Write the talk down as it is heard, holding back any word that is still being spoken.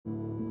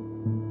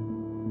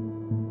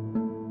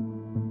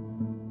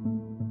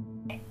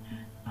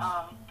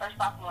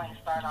I want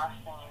to start off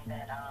saying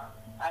that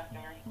I'm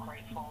very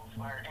grateful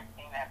for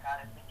everything that God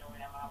has been doing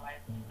in my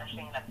life,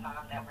 especially in the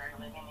time that we're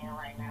living in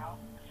right now.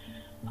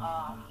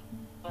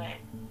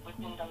 But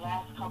within the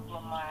last couple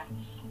of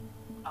months,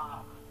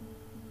 um,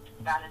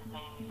 God has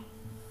been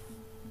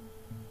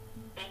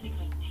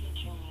basically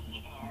teaching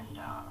me and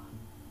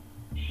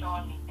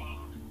showing me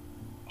things.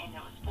 And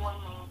it was four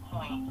main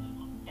points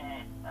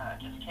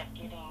that just kept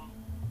getting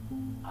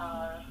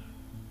uh,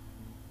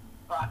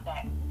 brought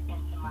back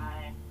into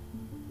my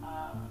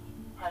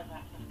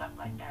presence and stuff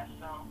like that.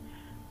 So,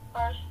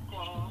 first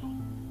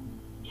thing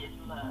is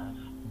love.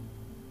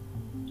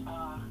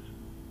 Um,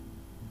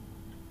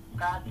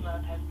 God's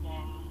love has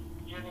been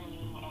driven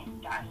me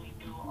and gotten me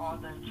through all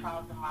the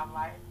trials of my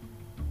life.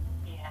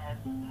 He has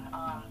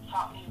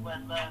taught me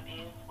what love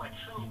is, what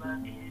true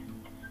love is,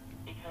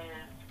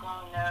 because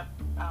growing up,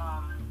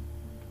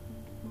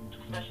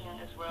 especially in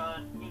this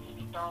world, we can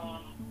be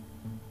thrown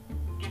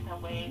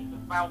different ways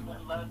about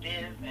what love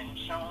is and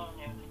shown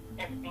and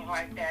everything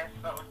like that.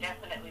 So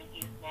definitely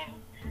he's been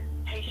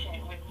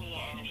patient with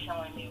me and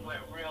showing me what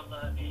real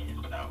love is.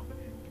 So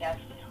that's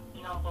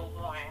number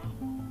one.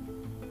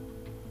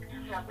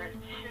 Number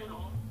two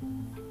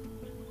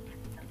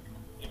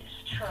is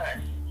trust.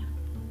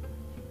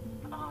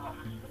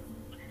 Um,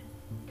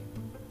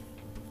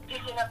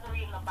 Picking up and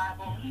reading the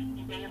Bible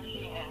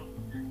daily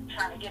and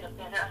trying to get a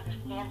better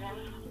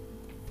understanding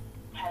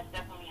has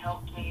definitely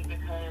helped me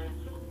because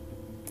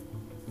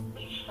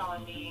he's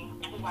showing me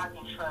who I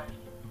can trust.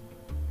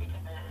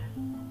 Because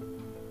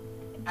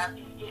after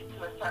you get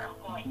to a certain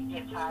point, you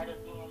get tired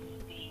of being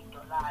deceived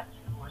or lied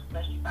to, or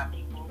especially by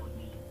people who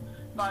you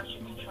thought you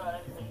can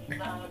trust and you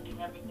loved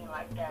and everything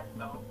like that.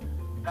 So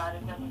God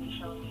has definitely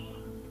shown me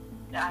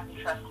that I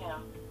can trust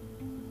him.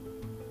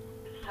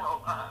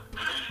 So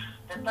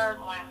the third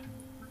one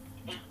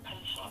is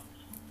patience.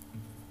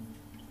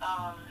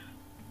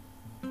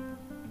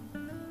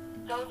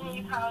 So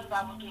many times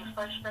I will get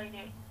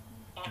frustrated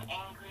and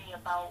angry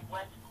about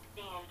what's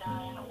being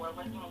done or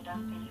what's being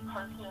done to me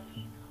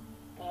personally,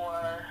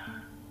 or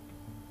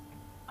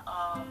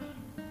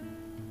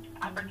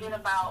I forget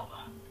about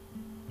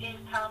his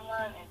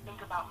timeline and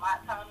think about my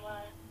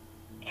timeline,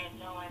 and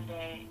knowing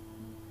that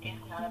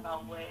it's not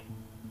about what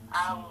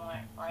I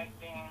want right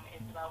then,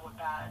 it's about what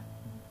God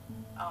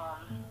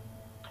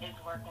is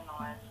working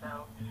on.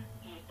 So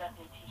he's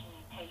definitely teaching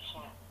me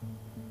patience.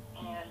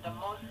 And the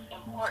most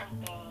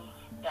important thing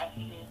that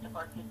he is to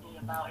work with me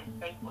about is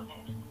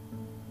faithfulness.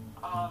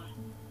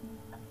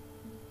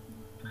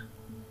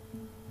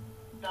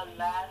 The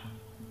last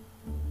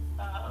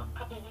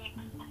couple of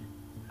weeks,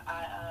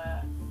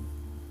 I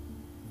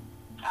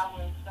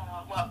was,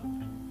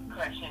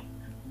 correction,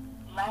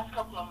 last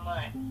couple of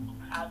months,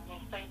 I've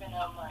been saving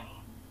up money.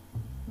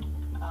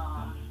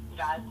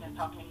 God's been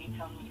talking to me,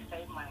 telling me to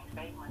save money,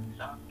 save money.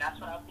 So that's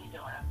what I've been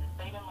doing. I've been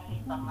saving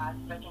money from my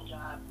second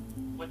job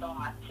with all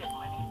my tip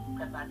money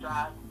because I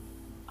drive.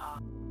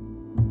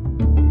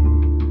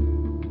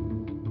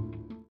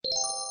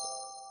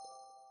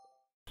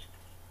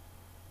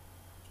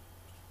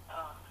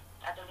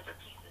 I deliver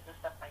pieces and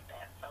stuff like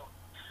that. So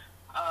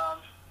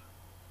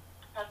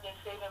I've been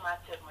saving my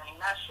tip money.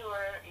 Not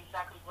sure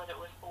exactly what it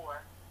was for,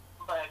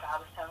 but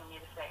God was telling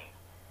me to save.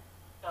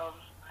 So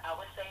I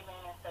was saving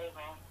and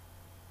saving.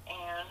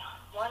 And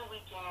one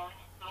weekend,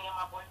 me and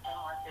my boyfriend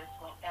Marcus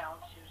went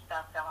down to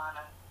South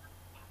Carolina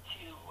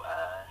to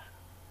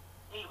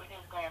meet with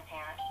his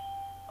grandparents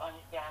on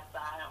his dad's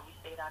side, and we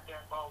stayed out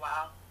there for a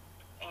while.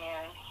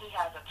 And he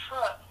has a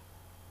truck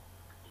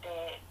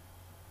that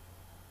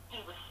he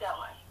was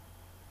selling,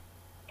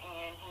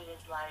 and he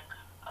was like,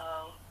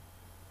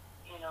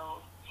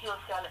 he'll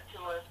sell it to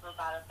us for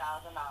about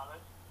 $1,000.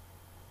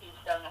 He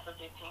was selling it for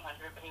 $1,500,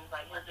 but he was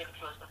like, he'll give it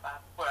to us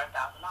for $1,000.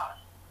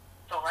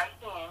 So right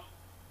then,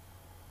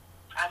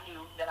 I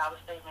knew that I was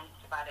saving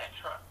to buy that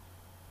truck.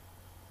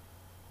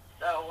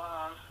 So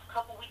a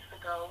couple weeks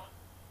ago,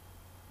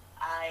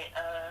 I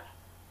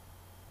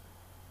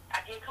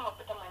did come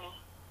up with the money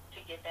to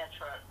get that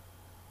truck.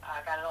 I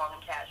got it all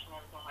in cash and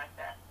everything like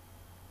that.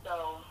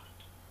 So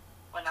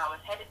when I was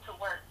headed to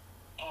work,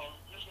 and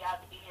usually I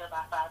have to be here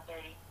by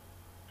 5:30,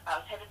 I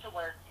was headed to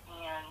work,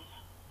 and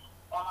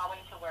on my way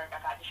to work,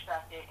 I got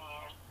distracted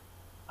and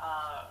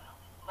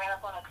ran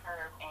up on a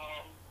curb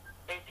and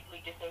basically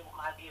disabled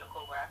my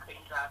vehicle where I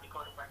couldn't drive to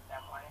go to work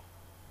that morning.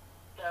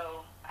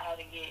 So I had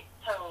to get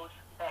towed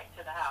back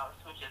to the house,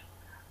 which is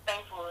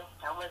thankful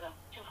I wasn't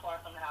too far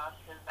from the house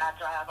because I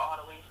drive all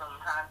the way from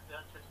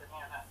Hinesville to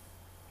Savannah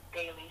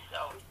daily.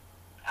 So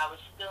I was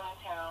still in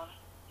town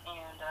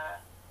and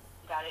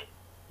got it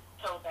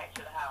towed back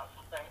to the house.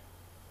 But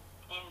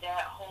in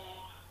that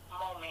whole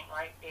moment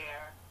right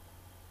there,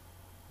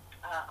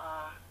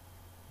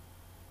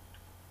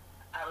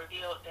 I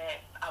revealed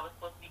that I was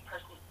supposed to be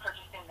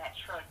purchasing that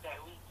truck that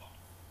weekend.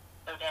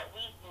 So that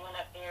week we went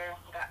up there,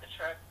 got the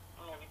truck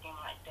and everything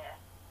like that.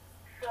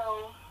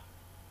 So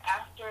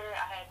after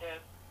I had to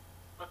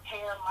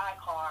repair my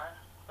car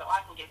so I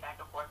can get back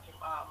and forth to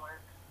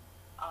work,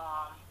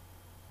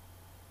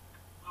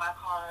 my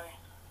car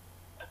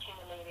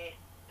accumulated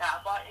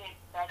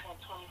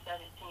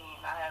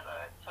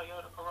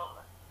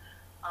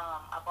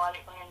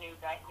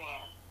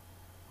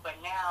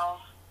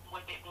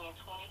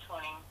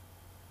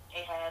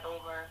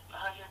over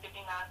 159,000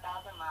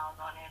 miles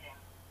on it, and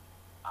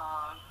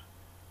um,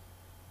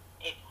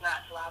 it's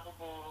not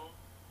drivable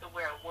to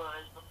where it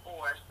was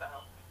before.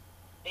 So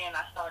then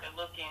I started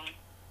looking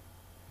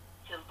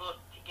to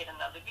get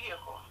another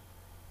vehicle.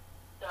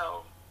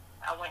 So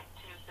I went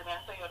to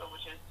Savannah Toyota,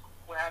 which is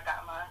where I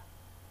got my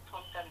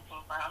 2017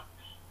 from,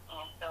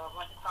 and so I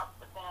went to talk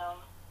with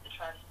them to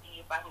try to see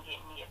if I can get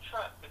me a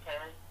truck,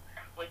 because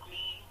with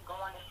me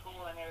going to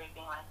school and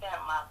everything like that,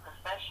 my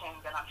profession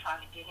that I'm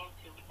trying to get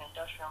into is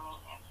industrial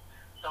maintenance.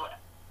 So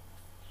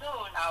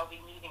soon I'll be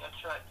needing a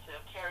truck to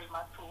carry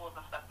my tools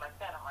and stuff like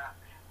that around.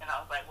 And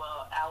I was like,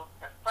 well, I would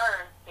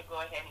prefer to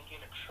go ahead and get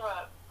a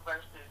truck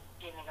versus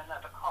getting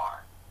another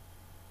car.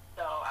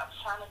 So I was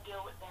trying to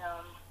deal with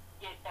them,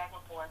 get back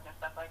and forth and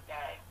stuff like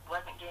that.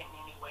 Wasn't getting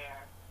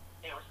anywhere.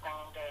 They were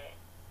saying that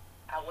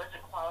I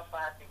wasn't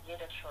qualified to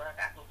get a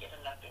truck. I can get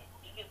another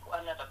vehicle,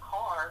 another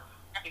car,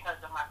 because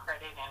of my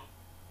credit and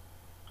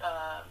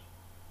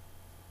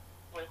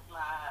with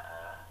my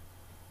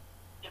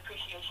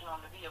depreciation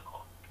on the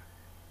vehicle.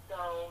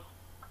 So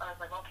I was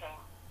like, okay,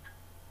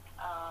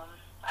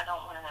 I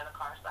don't want another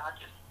car, so I'll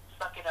just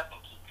suck it up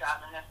and keep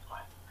driving this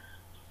one.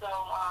 So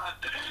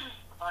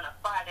on a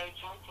Friday,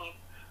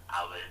 Juneteenth,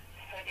 I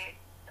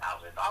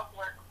was off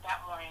work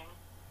that morning,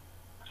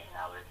 and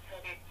I was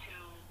headed to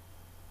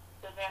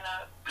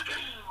Savannah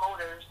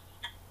Motors,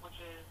 which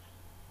is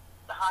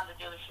the Honda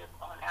dealership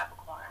on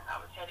Abercorn.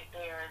 I was headed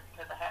there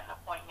because I had an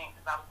appointment,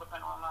 because I was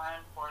looking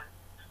online for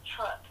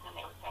trucks, and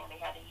they were saying they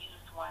had a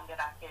used one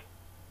that I could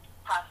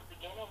possibly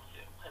get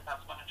into, because I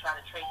was going to try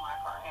to trade my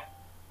car in.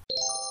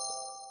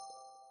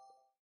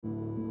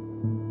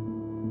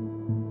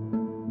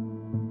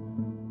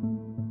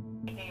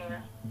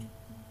 There,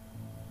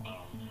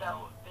 and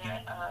so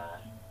then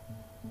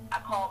I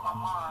called my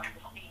mom to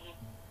see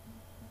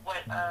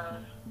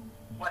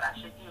what I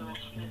should do, and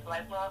she was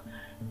like, well,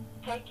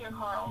 take your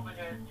car over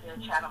there to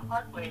Chatham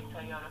Parkway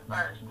Toyota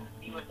first and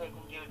see what they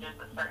can do. There's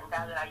a certain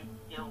guy that I used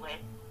to deal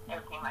with,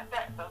 everything like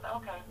that. So I was like,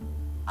 okay.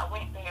 I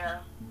went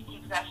there. He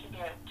was actually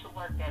there to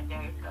work that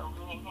day, so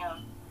me and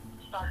him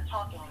started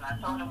talking, and I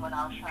told him what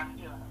I was trying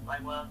to do. And I was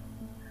like, well,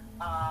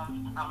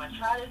 I'm going to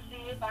try to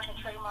see if I can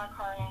trade my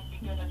car in to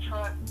get a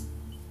truck.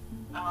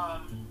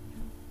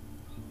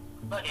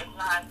 But if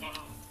not, then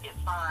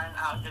it's fine.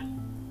 I'll just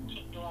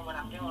keep doing what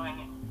I'm doing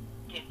and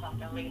get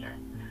something later.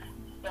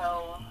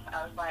 So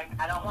I was like,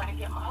 I don't want to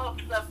get my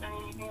hopes up and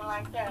anything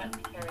like that,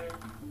 because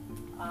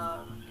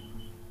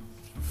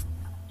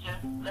just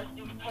let's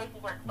do the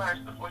paperwork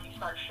first before you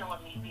start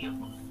showing me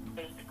vehicles,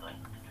 basically.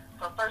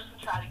 So first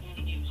we try to get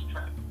a used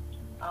truck,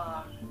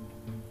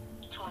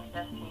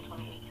 2017,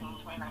 2018,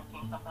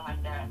 2019, something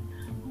like that.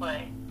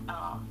 But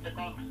the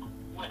banks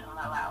wouldn't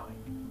allow it.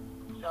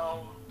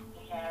 So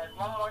we had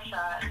one more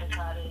shot to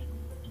try to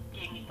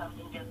get me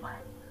something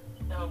different.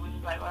 So we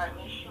was like, all right,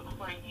 let's shoot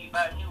for you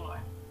a new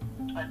one,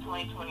 a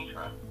 2020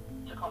 truck,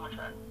 Tacoma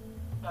truck.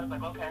 So I was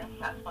like, okay,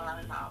 that's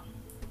fine.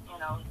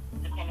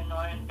 Depending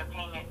on the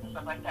payments and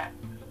stuff like that.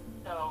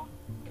 So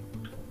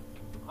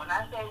when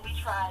I say we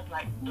tried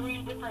like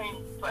three different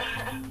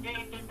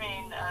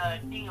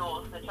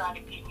deals to try to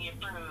get me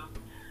approved,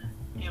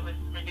 it was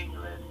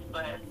ridiculous.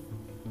 But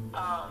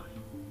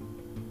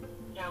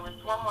there was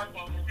one more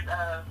thing,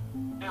 because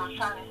they were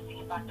trying to see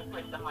if I could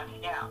put some money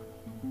down.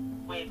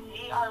 With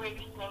me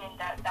already spending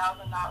that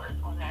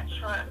 $1,000 on that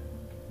truck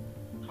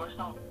for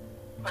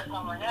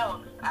someone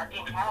else, I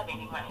didn't have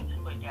any money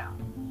to put down.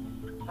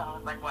 So I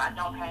was like, well, I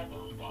don't have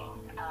anything.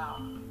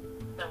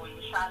 So we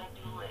were trying to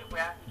do it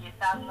where I could get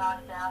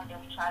 $1,000 down, then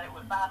we tried it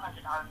with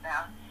 $500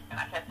 down, and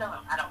I kept telling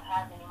them I don't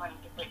have any money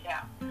to put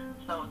down.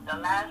 So the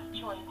last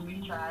choice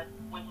we tried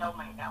with no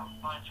money down. We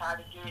were going to try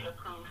to get it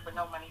approved for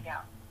no money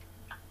down.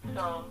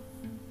 So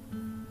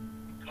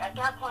at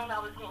that point I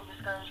was getting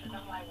discouraged, because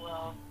I'm like,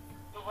 well,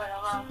 what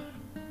am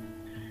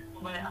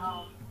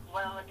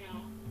I do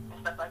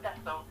and stuff like that.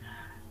 So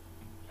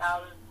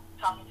I was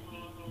talking to me,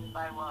 and he was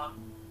like, well,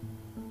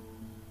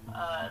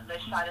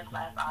 let's try this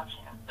last option.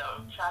 So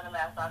try the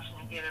last option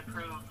to get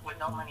approved with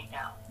no money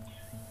down.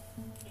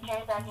 He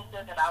came back and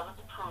said that I was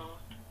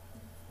approved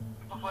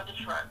before the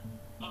truck,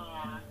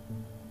 and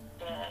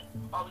that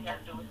all we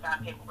had to do was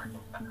sign paperwork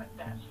and stuff like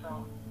that.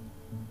 So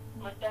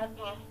with that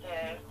being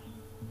said,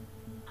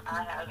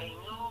 I have a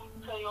new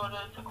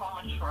Toyota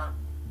Tacoma truck,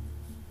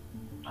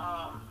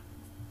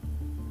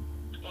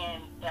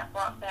 and that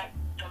brought back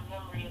the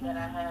memory that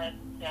I had,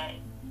 that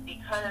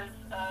because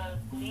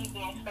of me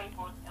being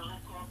faithful and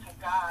listening to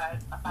God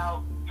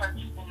about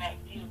purchasing that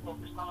vehicle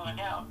for someone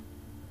else,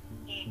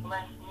 He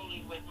blessed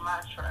me with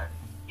my truck,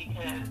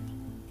 because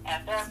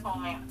at that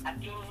moment I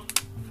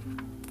didn't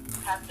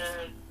have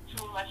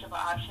too much of an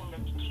option to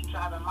keep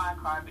driving my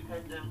car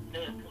because of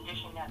the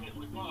condition that it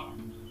was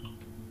in.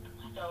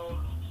 So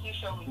He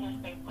showed me His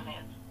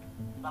faithfulness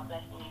by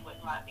blessing me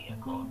with my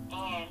vehicle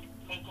and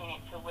making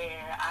it to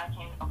where I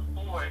can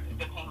afford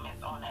the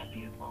payments on that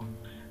vehicle.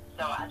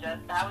 So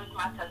that was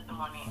my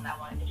testimony, and I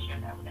wanted to share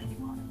that with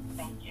everyone.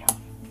 Thank you.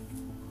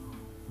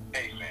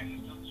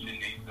 Amen.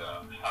 Shanice,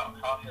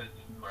 how has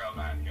this prayer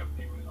line helped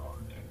you with all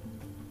of that?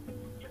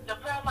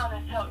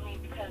 helped me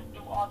because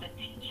through all the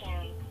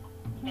teachings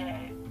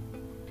that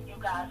you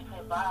guys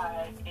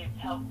provide, it's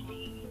helped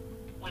me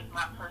with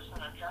my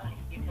personal journey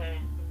because,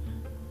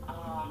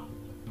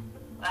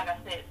 like I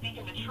said,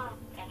 seeking the truth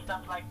and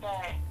stuff like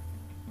that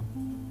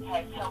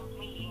has helped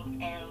me,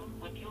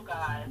 and with you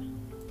guys,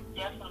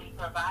 definitely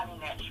providing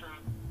that truth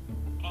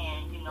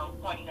and, you know,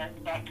 pointing us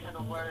back to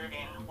the Word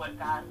and what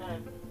God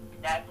says,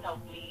 that's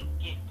helped me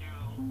get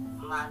through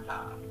my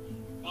time,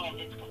 and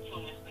it's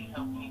continuously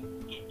helped me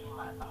get through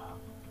my time.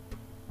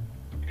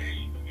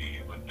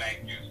 Amen. Well, thank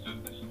you,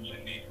 Sister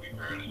Shanice. We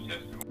heard a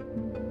testimony.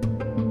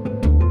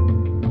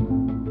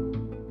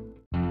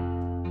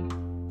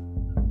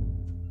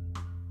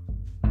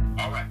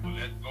 All right, well,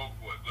 let's go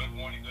for it. Good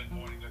morning, good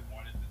morning, good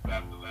morning. This is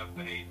Pastor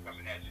Lester Hayes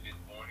coming at you this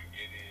morning.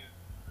 It is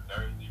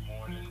Thursday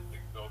morning,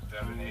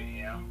 6:07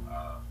 a.m.,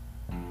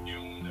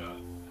 June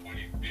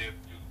 25th,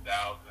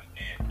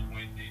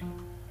 2020.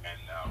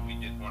 And we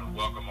just want to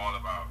welcome all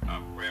of our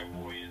prayer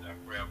warriors, our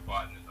prayer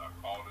partners, our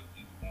callers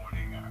this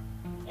morning, our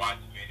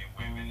watchmen and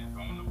women is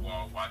on the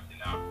wall watching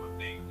out for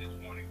things this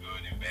morning,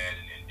 good and bad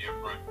and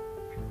indifferent.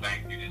 We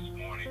thank you this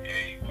morning,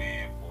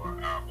 amen, for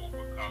our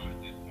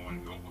overcomers this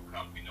morning. We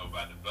overcome, we know,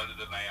 by the blood of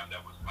the Lamb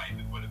that was slain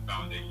before the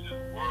foundation of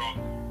the world,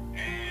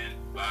 and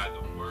by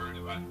the word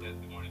of our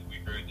testimonies. We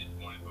heard this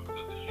morning from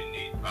Sister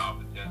Shanice's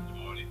powerful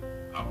testimony.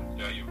 I will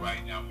tell you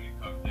right now, when it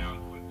comes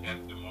down to a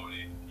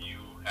testimony,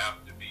 you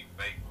have to be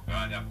faithful.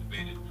 God has to be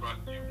able to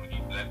trust you when He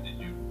blesses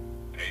you,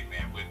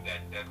 amen, with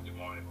that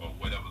testimony or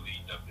whatever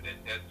leads up to that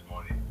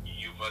testimony.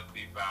 You must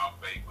be found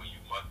faithful. You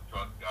must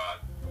trust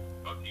God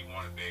because He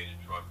wants to be able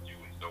to trust you.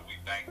 And so we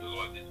thank the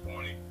Lord this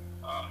morning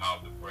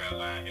how the prayer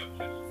line helps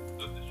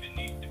Sister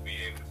Shanice to be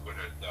able to put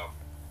herself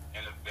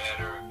in a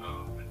better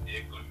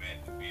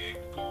predicament to be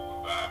able to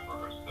provide for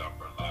herself,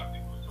 her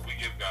livelihood. So we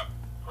give God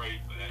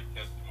praise for that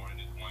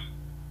testimony this morning.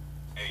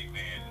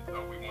 Amen. And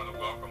so we want to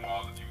welcome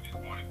all of you this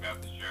morning,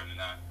 Pastor Sharon and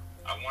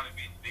I want to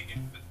be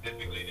speaking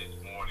specifically this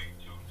morning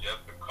to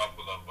just a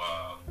couple of,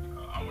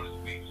 I want to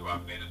speak to our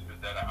ministers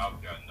that are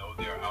out there. I know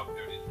they're out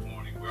there this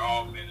morning. We're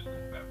all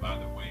ministers, by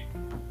the way.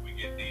 We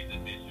get these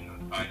additional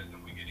titles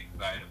and we get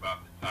excited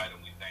about the title.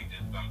 We think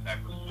there's some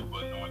type of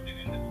super anointing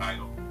in the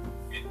title.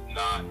 It's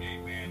not,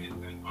 amen.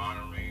 It's an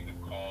honoring the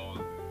call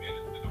to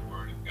minister the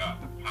Word of God.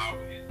 The power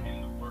is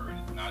in the Word.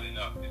 It's not in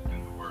us. It's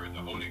in the Word.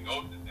 The Holy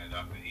Ghost is in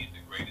us, and He's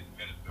the greatest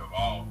minister of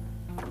all.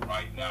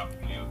 Right now,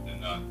 He lives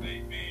in us,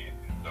 amen.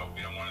 And so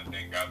we don't want to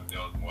think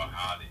ourselves more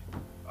highly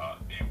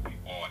than we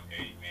ought,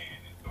 amen.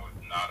 And so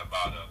it's not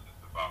about us.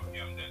 It's about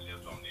Him that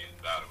lives on the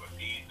inside of us.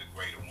 He's the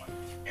greater one.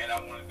 And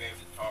I want to be able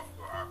to talk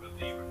to our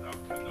believers out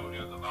there. I know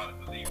there's a lot of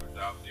believers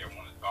out there. I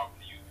want to talk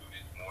to you too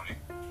this morning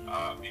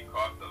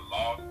because the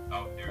lost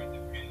out there is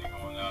depending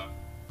on us.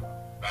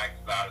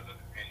 Backsliders are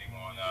depending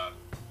on us.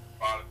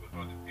 Prodigals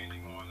are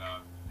depending on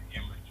us. The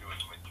immature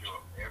and mature.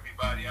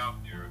 Everybody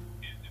out there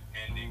is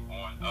depending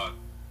on us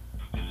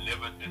to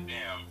deliver to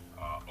them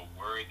a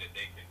word that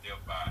they can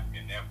live by.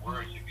 And that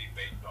word should be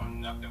based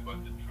on nothing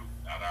but the truth,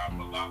 not our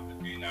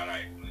philosophy, not our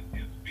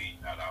excellency of speech,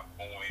 not our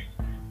poems,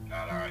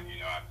 not our,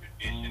 our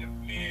tradition of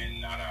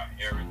men, not our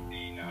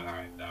heresy, not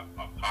our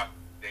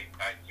apostasy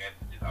type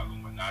messages, our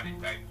Illuminati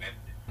type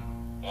messages.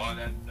 All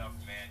that stuff,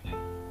 man,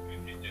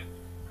 it just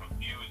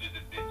confuses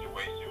the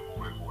situation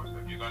more and more. So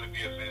if you're going to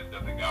be a minister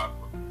of the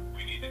gospel,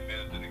 we need to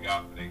minister the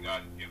gospel that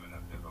God has given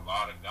us. There's a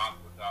lot of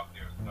gospels out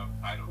there,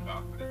 self-titled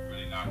gospel that's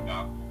really not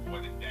gospel,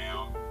 watered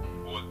down,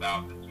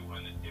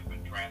 4,200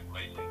 different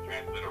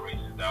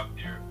transliterations out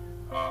there.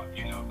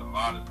 There's a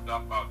lot of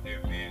stuff out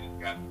there, man,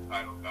 that's got the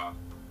title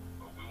gospel.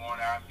 But we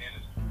want our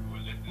ministers who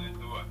are listening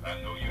to us.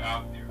 I know you're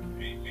out there.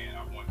 Amen.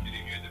 I want you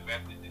to hear the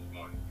message this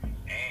morning.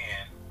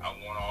 And I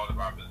want all of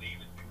our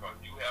believers, because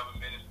you have a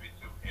ministry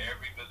too.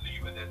 Every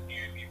believer that's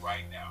hearing me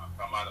right now, I'm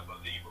talking about a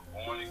believer,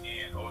 born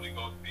again, Holy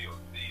Ghost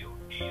filled, sealed,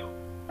 healed.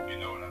 You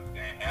know what I'm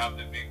saying? Have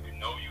the victory.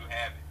 Know you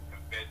have it.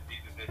 Confess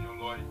Jesus as your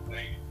Lord and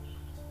Savior.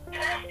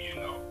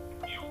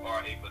 You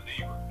are a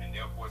believer, and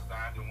therefore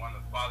signs and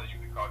wonders follow you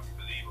because you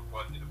believe,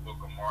 according to the book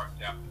of Mark,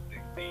 chapter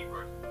 16,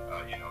 verse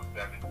 16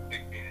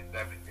 and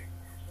 17.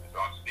 And so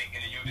I'm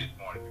speaking to you this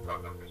morning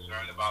because I'm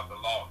concerned about the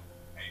lost.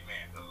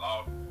 Amen. The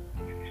lost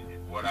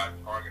is what our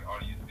target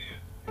audience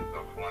is. And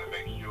so we want to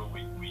make sure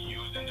we're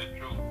using the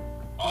truth.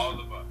 All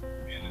of us,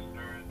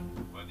 ministers,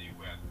 whether you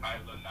wear a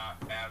title or not,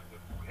 pastor,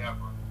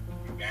 whoever,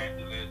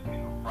 evangelist,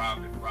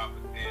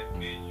 prophetess,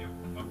 bishop,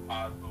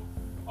 apostle,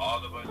 all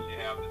of us should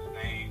have the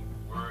same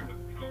word of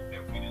truth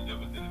that we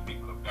deliver to the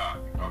people of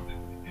God, because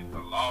it's the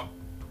lost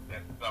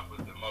that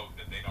suffers the most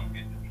that they don't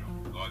get the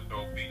truth. The Lord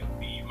told Peter,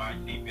 feed my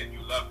sheep if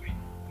you love me,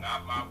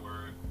 not my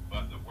word,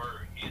 but the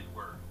word, His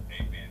word.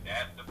 Amen.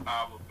 That's the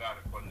power of God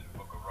according to the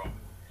book of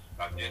Romans.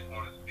 I just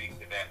want to speak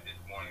to that this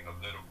morning a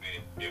little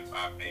bit, if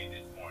I may,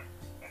 this morning.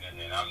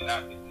 And I'm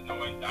not, this is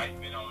no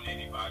indictment on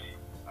anybody.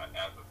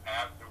 As a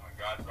pastor, when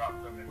God drops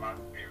something in my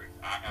spirit,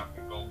 I have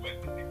to go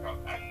with it, because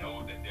I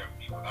know that there are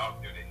people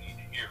out there that need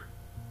to hear it.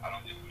 I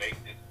don't just make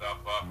this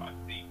stuff up. I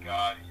seek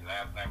God.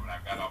 Last night when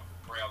I got off the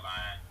prayer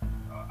line,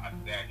 I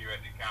sat here at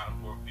the counter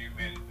for a few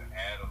minutes and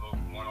had a little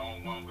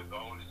one-on-one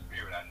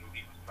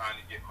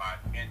get my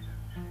attention,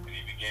 and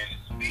he began to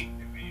speak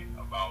to me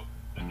about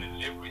the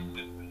delivery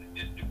system, the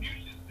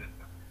distribution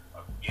system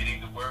of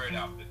getting the word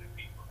out to the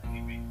people. And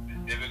he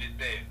specifically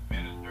said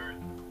ministers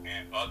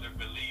and other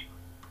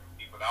believers,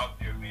 people out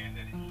there, man,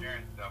 that is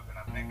sharing stuff. And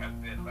I think I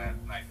said last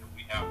night that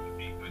we have to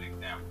be good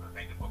examples. I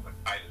think the book of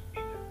Titus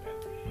teaches that.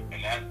 And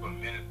that's for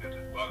ministers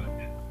as well as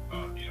just,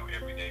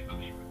 everyday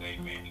believers.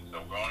 Amen. And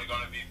so we're only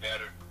going to be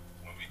better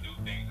when we do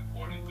things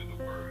according to the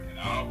word. And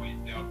I always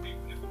tell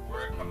people, if the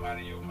word come out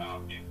of your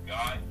mouth, if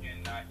God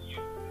cannot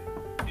use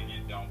it, then you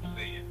don't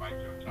say it by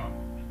your tongue.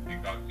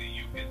 Because, see,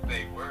 you can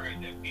say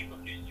words that people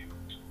can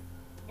use,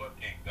 but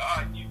can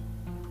God use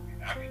it?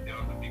 And I can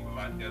tell some people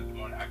my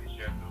testimony, I can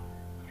share some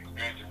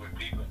experiences with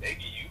people, they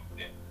can use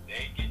that.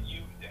 They can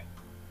use that.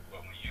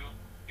 But when you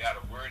got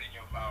a word in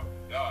your mouth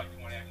from God, you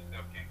want to ask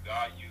yourself, can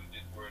God use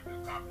this word to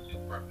accomplish his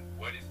purpose?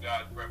 What is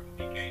God's purpose?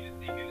 He came to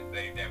seek and to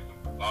save that which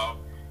was lost.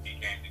 He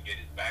came to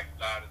get his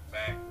backsliders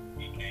back.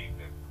 He came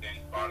to send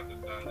prodigal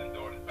sons and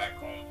daughters back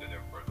home to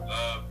their first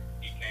love.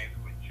 He came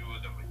to mature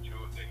the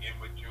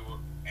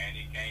immature, and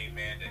he came,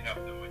 man, to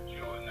help the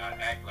mature and not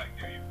act like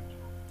they're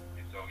immature.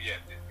 And so, yes,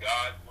 it's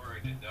God's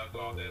word that does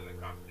all that and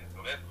accomplishes.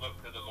 So let's look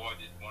to the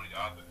Lord this morning, the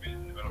author, finish,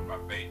 and develop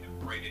our faith, and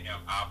pray to him,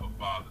 Abba,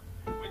 Father,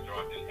 which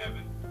art in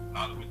heaven,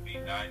 hallowed be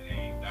thy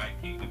name. Thy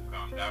kingdom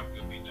come, thy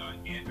will be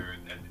done in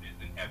earth as it is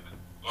in heaven.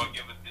 Lord,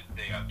 give us this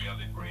day our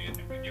daily bread,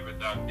 and forgive us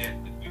our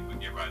debts as we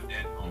forgive our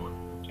debtors, Lord.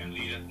 And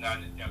lead us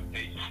not into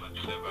temptation, but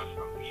deliver us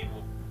from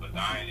evil. For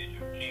thine is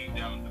your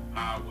kingdom, the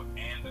power,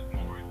 and the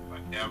glory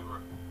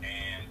forever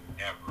and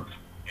ever.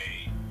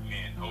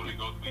 Amen. Holy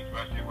Ghost, we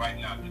trust you right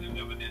now to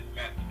deliver this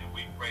message, and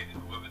we pray that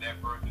whoever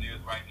that person is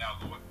right now,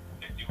 Lord,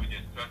 that you would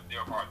just touch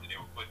their heart, that they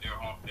would put their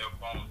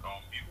phones on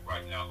mute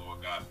right now,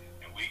 Lord God.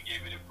 And we give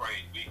you the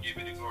praise, we give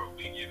you the glory,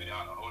 we give you the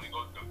honor. Holy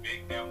Ghost,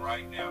 convict them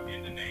right now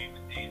in the name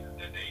of Jesus,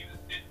 that they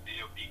either sit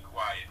still, be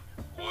quiet,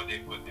 or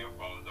they put their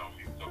phones on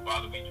mute. So,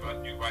 Father, we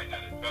trust you right now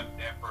to touch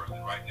that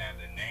person right now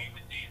in the name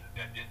of Jesus,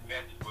 that this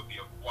message will be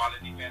a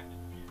quality message.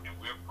 And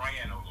we're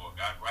praying, oh Lord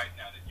God, right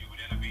now that you would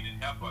intervene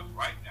and help us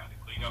right now to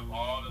clean up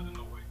all of the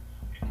noise.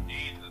 In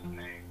Jesus'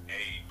 name,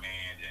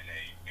 amen and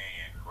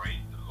amen.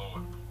 Praise the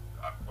Lord.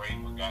 I pray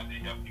for God to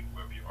help you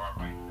wherever you are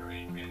right there.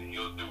 Amen. And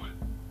he'll do it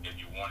if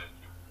you want him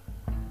to.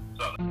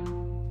 So,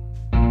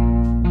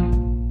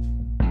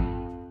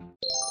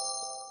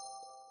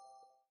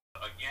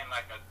 again,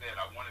 like I said,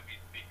 I want to be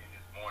speaking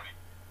this morning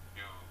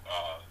to,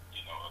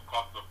 a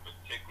couple of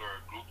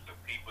particular groups of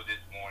people this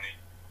morning,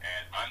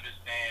 and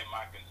understand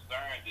my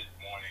concern this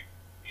morning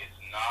is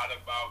not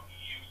about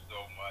you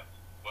so much,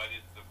 but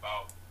it's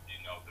about,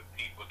 the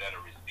people that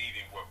are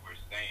receiving what we're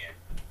saying.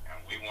 And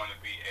we want to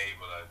be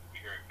able, as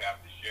we heard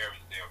Pastor Sherry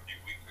say a few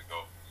weeks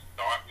ago,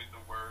 start with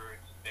the word,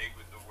 stay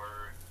with the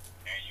word,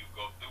 and you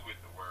go through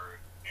with the word,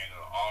 and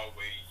it'll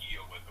always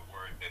yield what the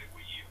word said it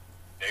will yield.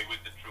 Stay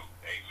with the truth.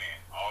 Amen.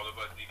 All of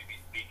us need to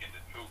be speaking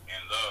the truth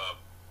in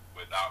love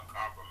without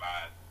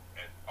compromise,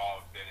 as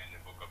Paul said in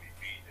the book of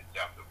Ephesians,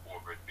 chapter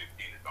 4, verse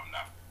 15, if I'm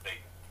not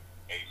mistaken.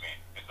 Amen.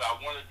 And so I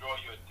want to draw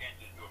your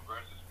attention to a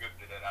verse of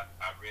scripture that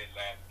I read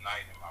last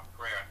night in my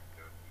prayer,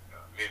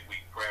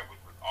 midweek prayer, which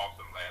was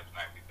awesome last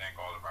night. We thank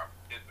all of our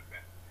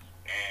participants.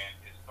 And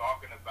it's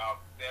talking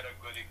about set a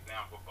good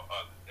example for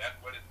others. That's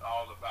what it's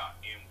all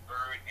about, in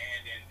word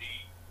and in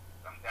deed.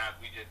 Sometimes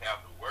we just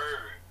have the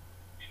word,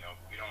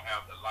 we don't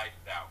have the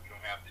lifestyle, we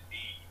don't have the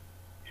deed,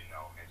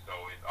 and so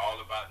it's all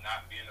about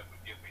not being a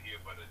forgiver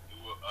here, but a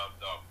doer of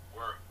the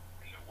work.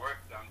 And the work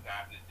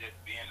sometimes is just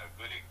being a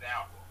good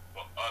example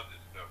for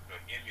others to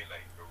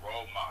emulate, to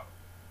role model.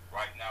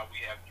 Right now we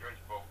have church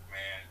folks,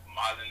 man,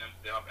 modeling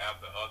themselves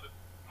after other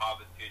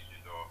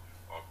politicians or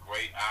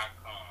great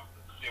icons,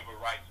 civil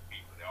rights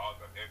people.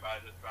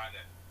 Everybody's just trying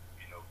to,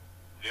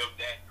 live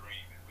that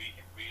dream, and we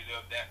can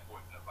relive that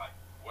portion of life.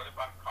 What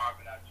about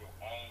carving out your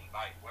own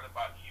life? What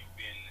about you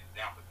being an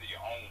example to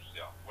your own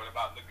self? What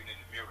about looking in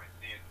the mirror and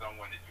seeing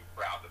someone that you're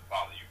proud to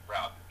follow, you're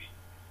proud to be?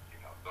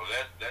 So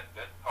let's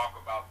talk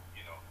about,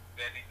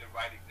 setting the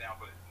right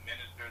example as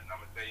ministers, and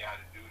I'm gonna tell you how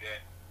to do that,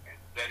 and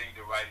setting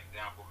the right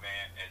example,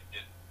 man, as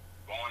just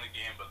born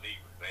again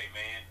believers.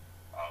 Amen.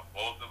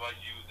 Both of us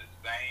use the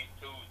same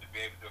tools to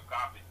be able to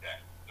accomplish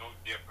that. No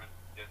difference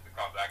just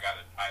because I got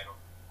a title.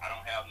 I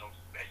don't have no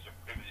special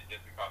privilege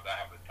just because I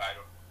have a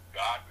title.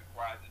 God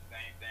requires the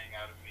same thing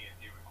out of me as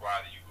he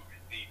requires of you who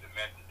receive the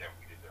message that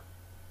we deliver.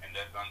 And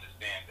let's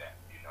understand that,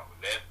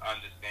 let's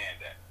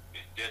understand that.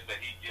 It's just that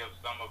he gives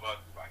some of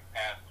us, like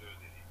pastors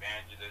and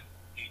evangelists,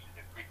 teachers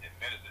and preachers and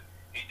ministers,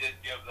 he just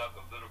gives us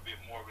a little bit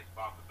more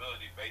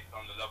responsibility based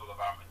on the level of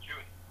our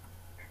maturity.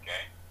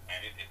 Okay? And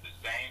it's the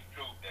same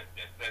truth that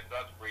sets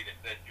us free, that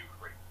sets you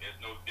free. There's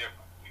no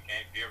difference. We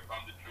can't veer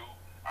from the truth.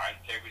 Our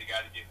integrity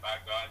got to get by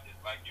God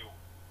just like yours.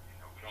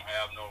 We don't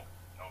have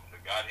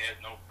God has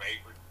no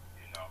favorites.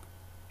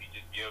 He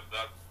just gives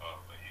us, a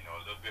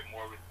little bit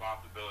more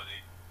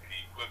responsibility, and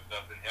he equips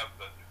us and helps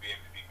us to be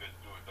able to be good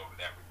stewards over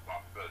that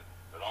responsibility.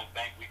 So don't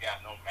think we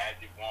got no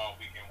magic wand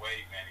we can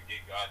wave, man, and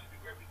get God to do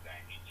everything.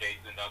 He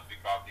chastened us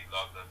because he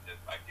loves us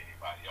just like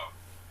anybody else.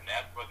 And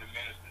that's for the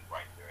ministers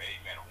right there.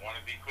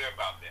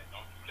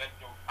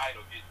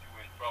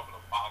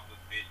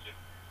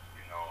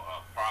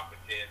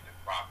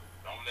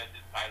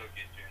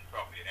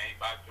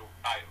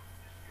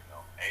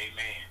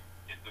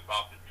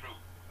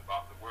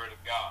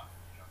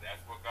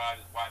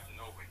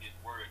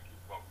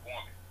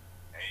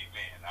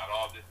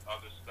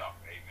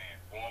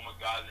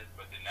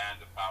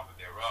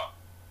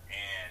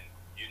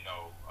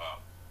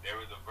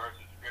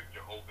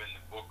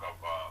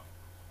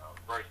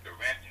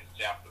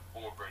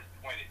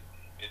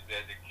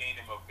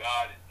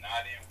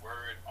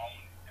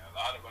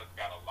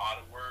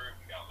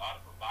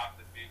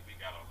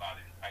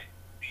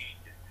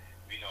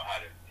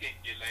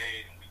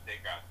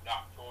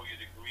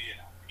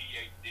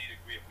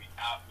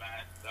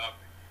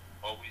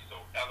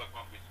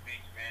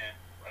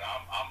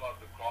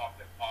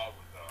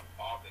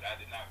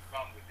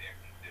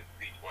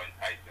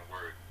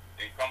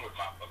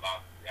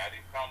 philosophy. I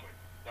didn't come with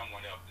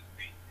someone else to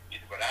speak. He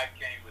said, but I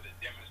came with a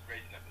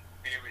demonstration of the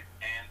Spirit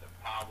and the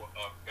power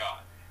of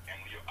God.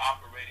 And when you're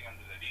operating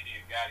under the leading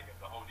and guiding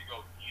of the Holy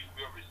Ghost, you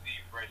will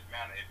receive fresh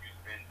manna if you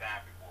spend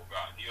time before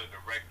God. He'll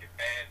direct your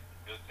path.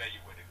 He'll tell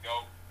you where to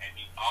go. And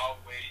he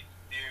always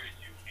steers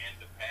you in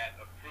the path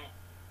of truth.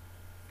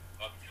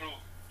 Of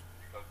truth.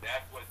 Because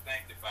that's what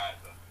sanctifies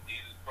us.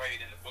 Jesus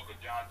prayed in the book of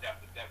John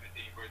chapter 17,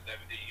 verse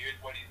 17. Here's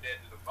what he said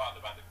to the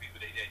Father about the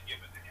people that he had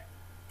given to him.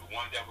 The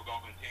ones that were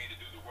going to continue to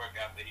do the work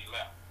after he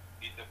left.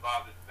 He said,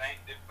 Father,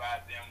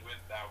 sanctify them with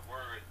thy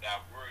word. Thy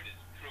word is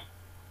truth.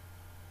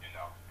 You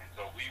know. And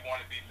so we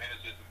want to be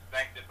ministers who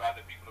sanctify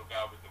the people of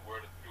God with the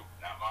word of truth.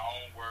 Not my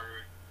own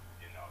word.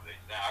 You know,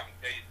 I can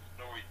tell you some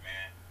stories,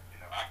 man. You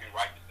know, I can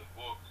write you some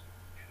books.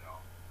 You know,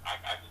 I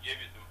can give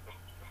you some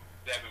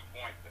 7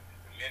 points to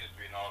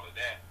ministry and all of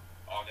that.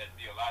 All that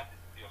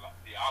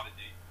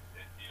theology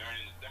that you learn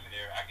in the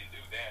seminary, I can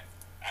do that.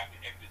 I can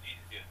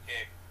exegesis a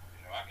text.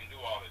 You know, I can do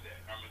all of that.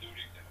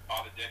 Hermeneutics and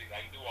apologetics,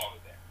 I can do all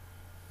of that.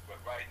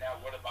 But right now,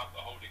 what about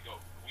the Holy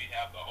Ghost? We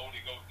have the Holy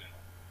Ghost in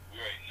us.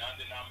 We are a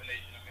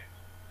non-denominational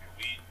ministry. And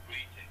we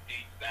preach and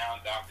teach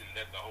sound doctrine and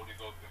let the Holy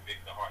Ghost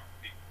convict the heart of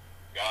people.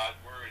 God's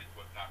word is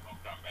what's not going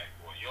to come back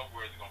for. Your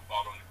words are going to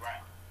fall on the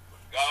ground.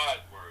 But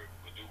God's word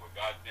will do what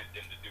God sent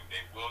them to do.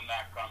 They will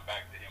not come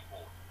back to him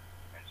for it.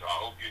 And so I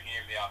hope you're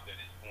hearing me out there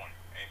this morning.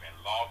 Amen.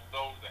 Lost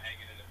souls are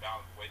hanging in the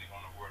balance waiting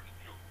on the word of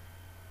truth.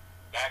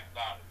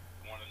 Backsliders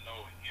want to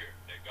know and hear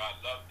that God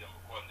loves them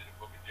according to the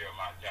book of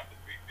Jeremiah chapter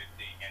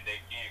 3:15, and they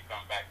can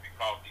come back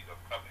because he's a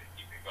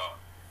covenant-keeping God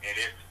in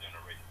every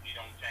generation. He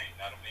don't change,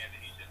 not a man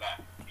that he should lie.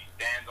 He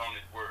stands on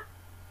his word,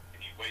 and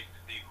he waits to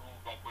see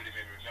who's going to put him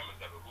in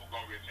remembrance of it, who's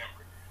going to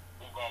remember it,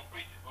 who's going to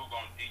preach it, who's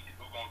going to teach it,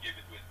 who's going to give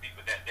it to his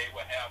people, that they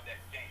will have that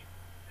change,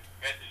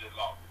 especially the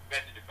lost,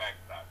 especially the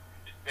backsliders,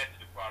 especially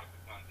the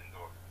prodigal sons and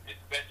daughters,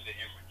 especially the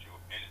immature,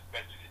 and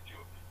especially the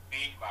mature.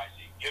 Feed my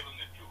sheep, give them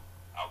the truth.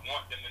 I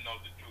want them to know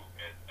the truth,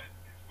 as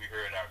we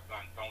heard our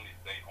son Tony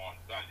say on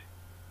Sunday,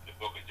 in the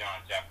book of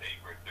John chapter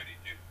 8, verse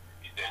 32.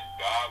 He says,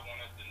 God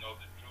wants us to know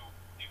the truth.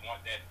 He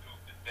wants that truth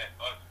to set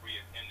us free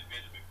as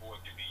individuals before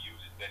it can be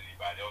used to set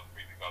anybody else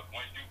free. Because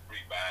once you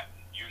free by it,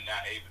 you're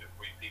not able to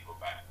free people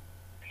by it.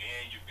 And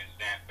then you can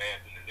stand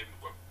fast in the living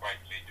work of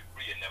Christ made you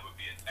free and never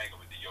be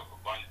entangled with the yoke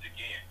of bondage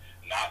again.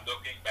 Not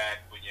looking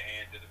back, put your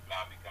hand to the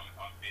plow, becoming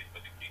unfit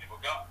for the kingdom of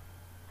God.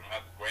 We don't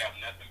have to grab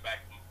nothing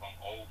back from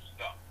old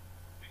stuff.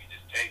 We can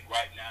just take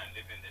right now and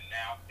live in the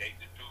now. Take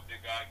the truth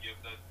that God gives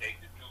us. Take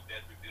the truth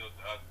that's revealed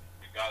to us,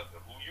 regardless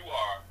of who you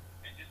are,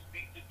 and just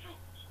speak the truth.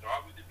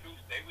 Start with the truth.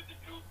 Stay with the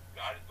truth.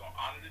 God is going to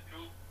honor the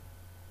truth.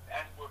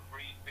 That's what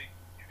frees people.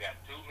 You got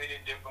too many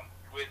different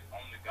twists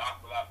on the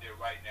gospel out there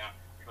right now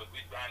because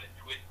we're trying to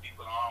twist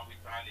people's arms.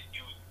 We're trying to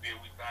use fear.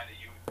 We're trying to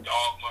use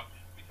dogma.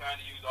 We're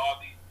trying to use all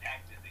these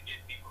tactics to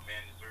get people,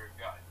 man, to serve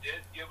God.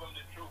 Just give them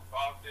the truth.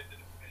 Paul said in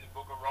the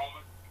book of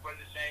Romans, he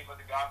wasn't ashamed of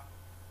the gospel.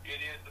 It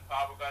is the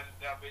power of God and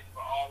salvation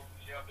for all who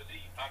shall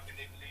believe. How can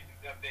they believe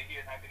except they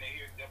hear? How can they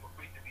hear except a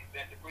preacher be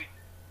sent to preach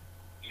it?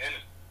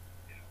 Minister.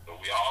 You know, so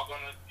we all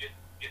gonna get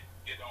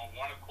on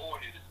one accord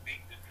here to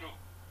speak the truth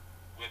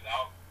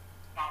without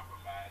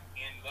compromise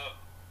in love.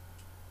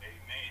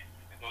 Amen.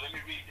 And so let me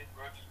read this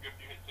verse of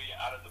scripture here to you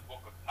out of the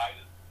book of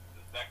Titus,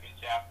 the 2nd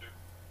chapter.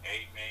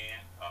 Amen.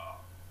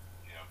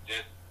 You know,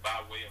 just by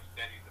way of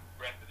setting the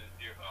precedence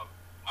here of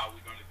how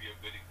we're going to be a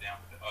good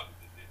example to others.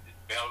 It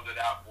spells it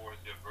out for us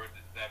here,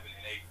 verses 7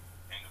 and 8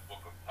 in the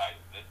book of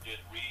Titus. Let's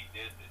just read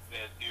this. It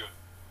says here,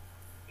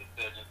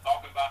 it's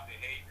talking about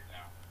behavior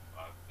now,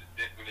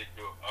 specifically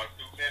to us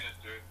who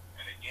minister.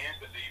 And again,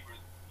 believers,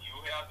 you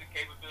have the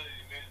capability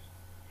to minister.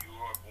 You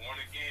are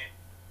born again.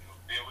 You're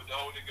filled with the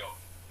Holy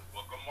Ghost. The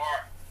book of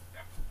Mark,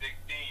 chapter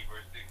 16,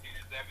 verse 16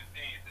 and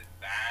 17, says,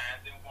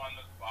 signs and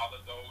wonders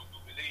follow those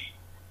who believe.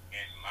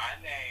 In my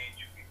name,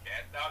 you can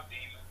cast out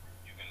demons.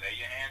 You can lay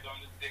your hands on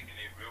the sick and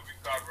they will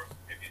recover.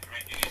 If you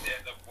drink any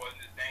deadly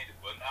poisonous thing, it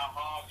will not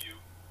harm you.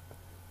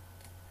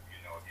 You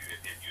know,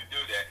 if you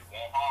do that, it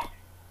won't harm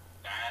you.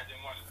 Signs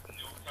and wonders,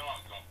 new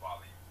tongues gonna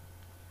follow you.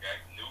 Okay,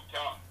 new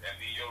tongues. That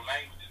means your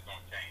language is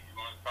gonna change. You're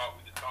gonna talk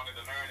with the tongue of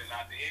the learned and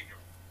not the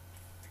ignorant.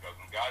 Because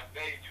when God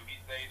saved you, He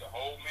saved the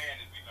whole man,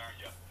 as we learned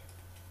yesterday.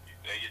 He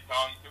saved your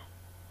tongue too.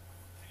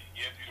 And He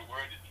gives you the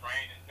word to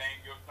train and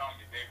tame your tongue.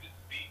 He's able to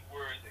speak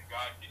words that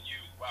God can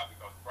use. Why?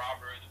 Because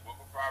Proverbs, the book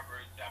of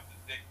Proverbs, chapter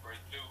 6,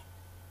 verse 2,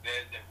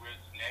 says that we're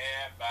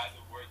snared by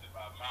the words of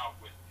our mouth.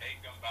 We're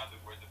taken by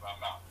the words of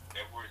our mouth.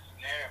 That word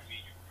snare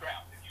means you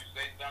trapped. If you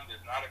say something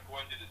that's not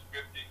according to the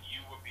scripture, you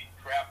will be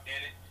trapped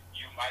in it.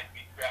 You might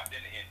be trapped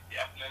in it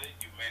indefinitely.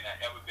 You may not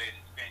ever be able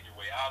to spin your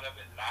way out of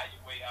it, lie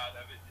your way out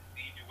of it,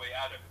 deceive your way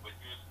out of it. But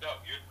you're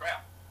stuck. You're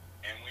trapped.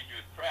 And when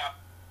you're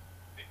trapped,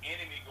 the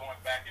enemy going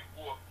back and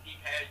forth, he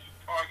has you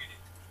targeted.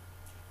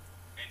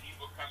 And he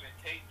will come and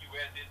take you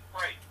as his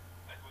prey.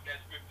 That's what that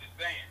scripture is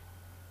saying.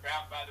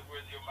 Trapped by the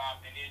words of your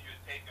mouth, and then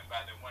you're taken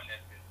by the one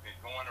that's been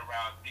going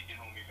around seeking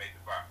whom he may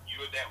devour.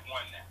 You're that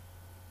one now.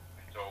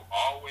 And so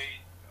always,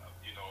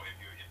 if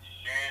you're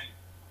sharing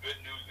good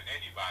news with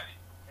anybody,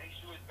 make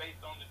sure it's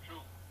based on the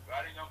truth.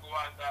 God ain't gonna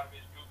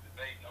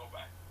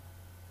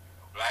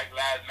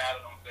Lives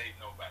Matter don't save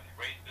nobody.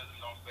 Racism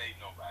don't save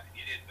nobody.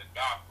 It is the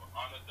gospel,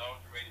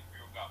 unadulterated,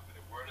 pure gospel.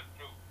 The word of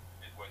truth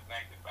is what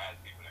sanctifies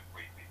people and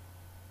frees people.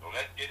 So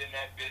let's get in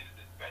that business,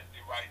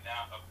 especially right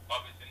now, of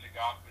publishing the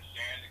gospel,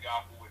 sharing the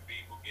gospel with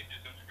people. Get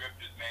you some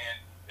scriptures, man,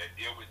 that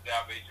deal with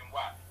salvation.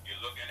 Why? You're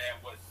looking at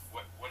what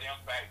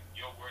impact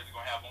your words are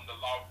going to have on the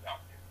lost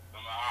out there.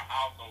 Some of our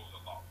households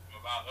are lost.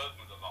 Some of our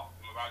husbands are lost.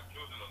 Some of our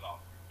children are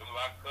lost. Some of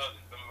our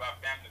cousins, some of our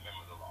family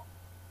members are lost.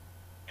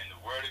 And the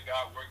word of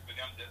God works for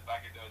them just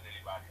like it does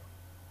anybody else.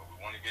 But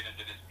we want to get into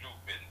this truth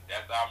business.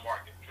 That's our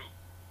market, truth.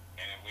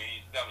 And we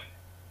ain't selling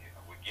it. You know,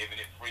 we're giving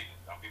it freely.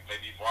 Some people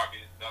may be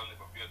marketing and selling it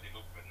for filthy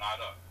lucre, but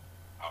not us.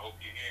 I hope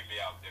you hear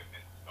me out there,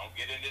 man. Don't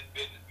get in this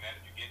business, man,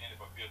 if you get in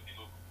it for filthy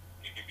lucre.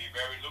 It can be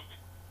very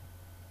lucrative.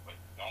 But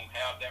don't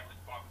have that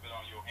responsibility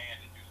on your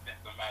hand that you sent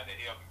somebody to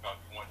hell because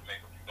you want to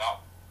make a few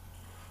dollars.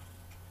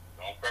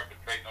 Don't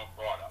perpetrate no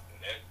fraud out there.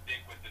 Let's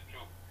stick with the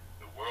truth.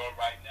 The world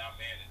right now,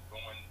 man, is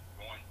going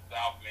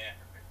south, man,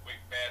 quick,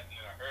 fast,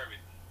 and in a hurry.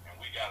 And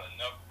we got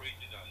enough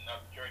preachers and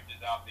enough churches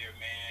out there,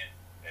 man,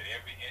 that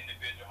every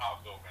individual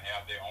household can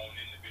have their own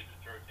individual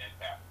church and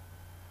pastor.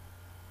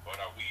 But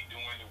are we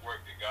doing the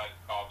work that God has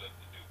called us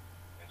to do?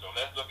 And so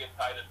let's look at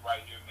Titus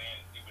right here,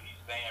 man, and see what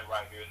he's saying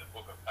right here in the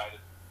book of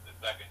Titus, the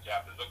 2nd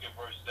chapter. Look at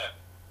verse 7.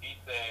 He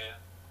says,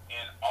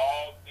 in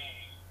all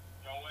things,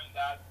 showing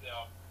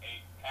thyself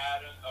a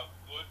pattern of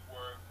good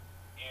work,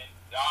 in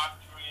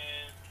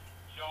doctrine,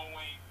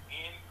 showing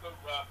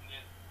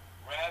incorruptness,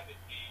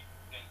 gravity,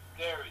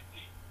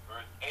 sincerity.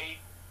 Verse 8,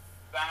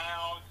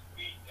 sound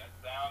speech. That's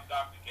sound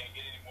doctrine. Can't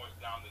get any more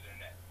sounder than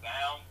that.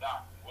 Sound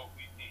doctrine, what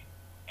we teach.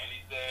 And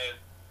he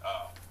says,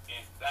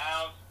 in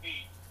sound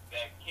speech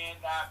that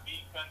cannot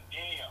be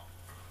condemned,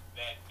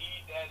 that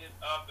he that is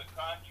of the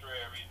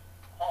contrary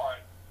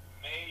part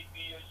may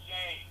be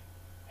ashamed,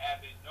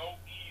 having no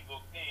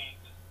evil thing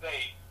to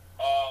say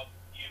of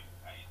you.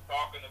 Now he's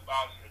talking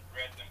about and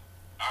addressing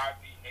our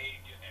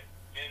behavior as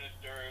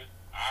ministers,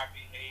 our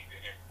behavior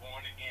as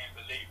born-again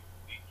believers.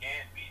 We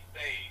can't be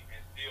saved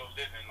and still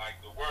living like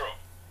the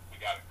world. We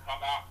got to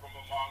come out from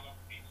among them,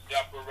 be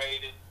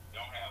separated,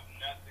 don't have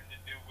nothing to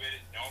do with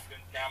it, don't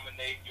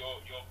contaminate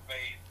your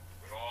faith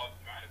with all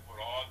trying to put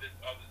all this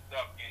other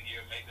stuff in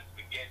here, make us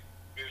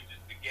spiritual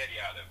spaghetti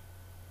out of it.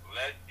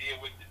 Let's deal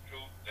with the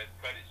truth. Let's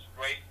cut it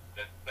straight.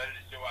 Let's study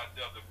to show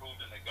ourselves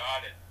approved unto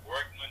God as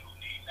workmen who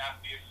need not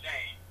be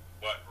ashamed,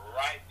 but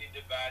rightly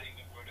dividing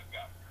the word of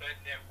God.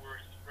 Cutting that word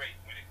straight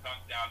when it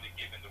comes down to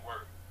giving the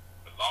word.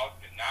 The lost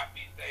cannot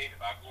be saved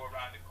if I go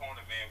around the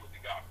corner, man, with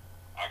the gospel.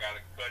 I got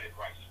to cut it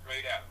right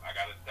straight out. I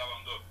got to tell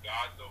them, look,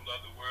 God so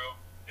loved the world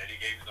that he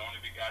gave his only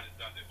begotten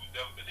son, that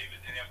whoever believes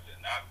in him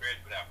shall not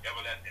perish but have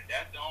everlasting.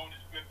 That's the only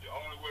scripture,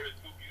 only word of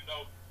truth, you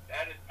know.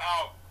 That is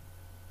powerful.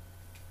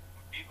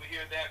 When people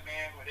hear that,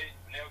 man, when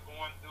they're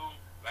going through,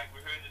 like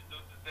we heard the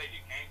sister say,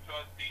 you can't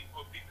trust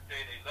people. People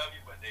say they love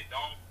you, but they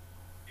don't.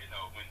 You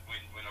know,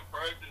 when a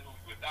person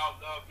who's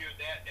without love hears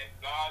that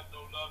God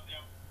so loved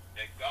them,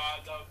 that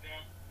God loves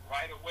them,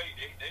 right away,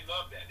 they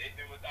love that. They've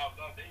been without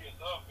love. They hear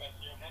love right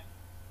there, man.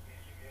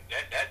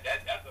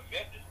 That's a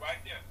message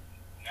right there.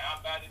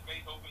 Now by the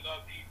grace, hope, and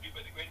love, these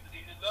people, the grace of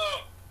these is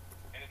love.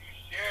 And if you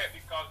share it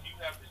because you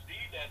have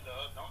received that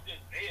love, don't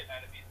just say it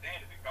out of be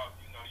saying it because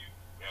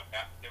well,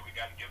 Pastor said we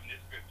got to give them this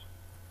scripture.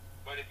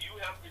 But if you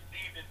have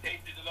received and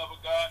tasted the love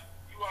of God,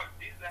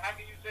 Jesus, how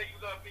can you say you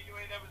love me? You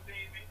ain't never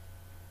seen me.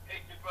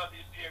 Hate your brother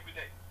you see every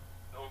day.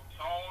 So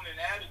tone and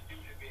attitude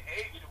and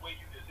behavior, the way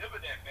you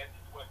deliver that message,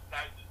 what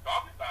Titus is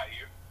talking about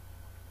here,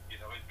 is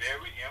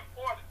very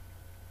important.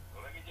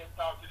 So let me just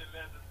talk to the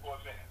ministers for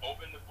a minute.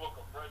 Open the book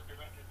of 1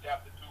 Corinthians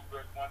chapter 2,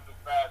 verse 1 through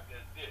 5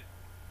 says this.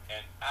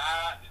 And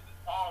this is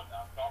Paul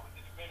now talking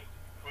to the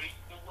ministers. Preach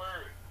the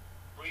word.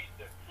 Preach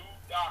the true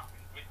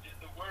doctrine, which is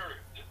the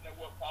word. Listen to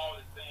what Paul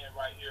is saying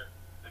right here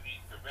to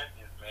these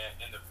Corinthians, man,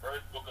 in the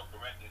first book of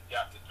Corinthians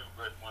chapter 2,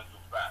 verse 1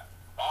 through 5.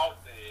 Paul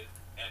says,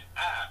 and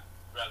I,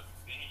 brother,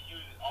 see, he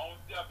used his own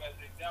self as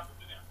an example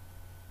to them.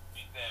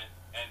 He said,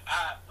 and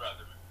I,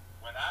 brethren,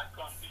 when I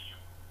come to you,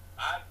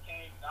 I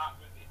came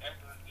not with the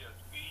excellency of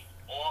speech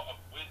or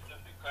of wisdom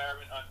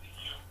declaring unto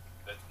you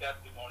the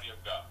testimony of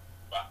God.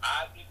 But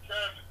I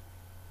determined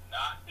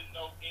not to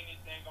know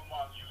anything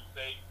among you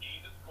save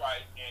Jesus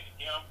Christ and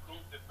him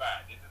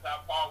crucified. This is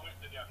how Paul went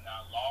to them.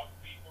 Now, lost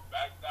people,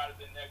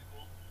 backsliders in that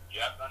group,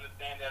 you have to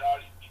understand that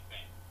all these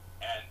things.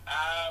 And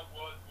I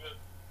was with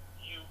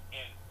you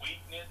in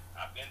weakness.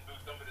 I've been through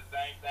some of the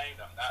same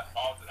things. I'm not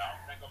false. I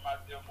don't think of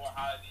myself more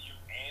highly than you.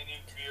 And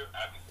in fear,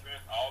 I've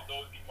experienced all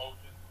those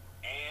emotions.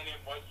 And in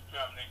much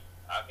trembling,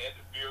 I've had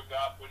the fear of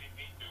God putting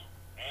me through.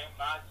 And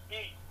my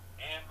speech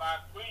and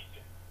my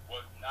preaching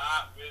was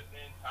not with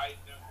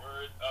enticing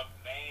words of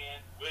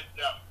man's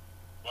wisdom,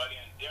 but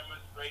in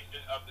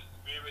demonstration of the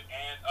Spirit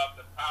and of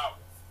the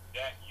power,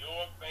 that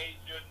your faith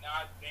should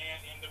not stand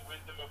in the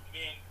wisdom of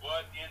men,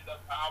 but in the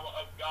power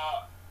of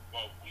God.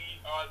 For we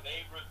are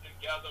laborers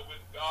together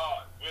with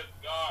God. With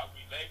God,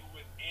 we labor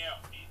with him.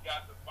 He's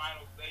got the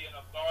final say and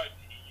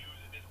authority. He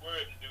uses his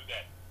word to do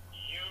that.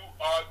 You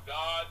are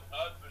God's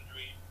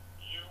husbandry.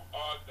 You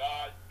are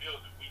God's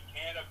builder.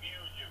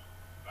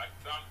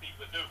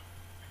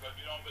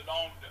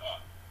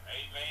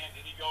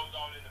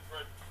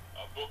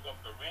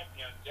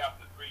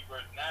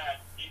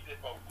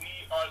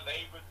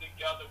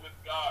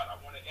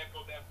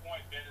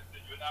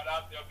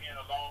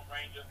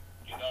 stranger,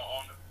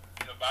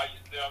 by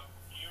yourself.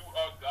 You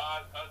are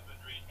God's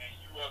husbandry and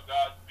you are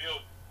God's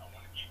building. I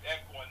want to keep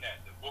echoing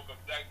that. The book of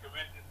 2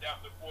 Corinthians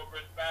chapter 4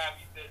 verse 5,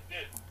 he says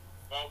this,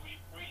 but we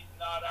preach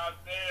not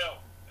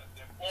ourselves. That's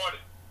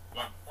important.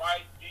 But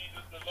Christ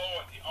Jesus the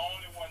Lord, the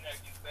only one that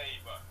can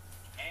save us.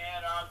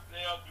 And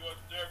ourselves your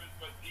servants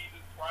for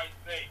Jesus Christ's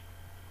sake.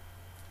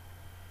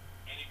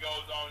 And he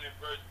goes on in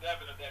verse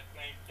 7 of that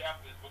same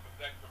chapter, the book of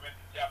 2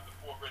 Corinthians chapter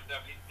 4 verse 7,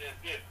 he says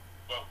this,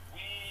 but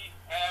we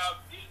have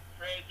this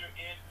treasure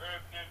in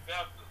earthen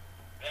vessels,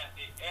 that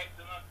the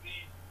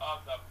excellency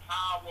of the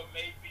power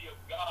may be of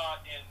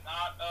God and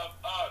not of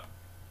us.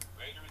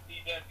 Greater is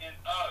he that's in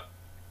us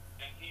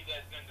than he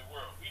that's in the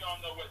world. We don't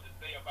know what to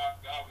say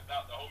about God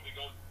without the Holy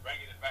Ghost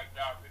bringing it back to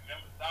our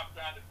remember. Stop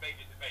trying to fake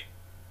it to make it.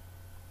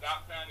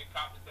 Stop trying to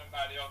copy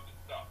somebody else's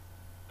stuff.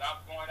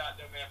 Stop going out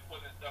there, man,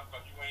 pulling stuff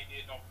because you ain't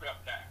did no prep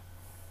time.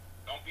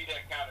 Don't be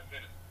that kind of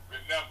minister.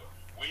 Remember,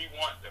 we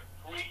want to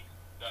preach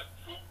the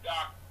true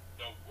doctrine,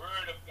 the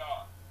word of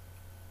God.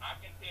 I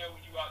can tell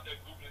when you out there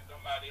Googling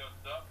somebody else's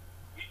stuff.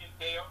 We can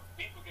tell.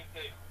 People can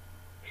tell.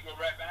 They go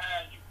right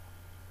behind you.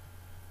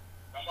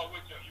 Come up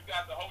with you. You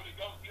got the Holy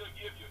Ghost, he'll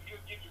give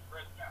you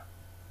fresh mouth.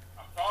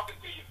 I'm talking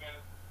to you,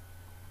 minister.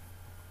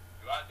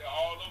 You're out there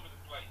all over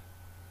the place.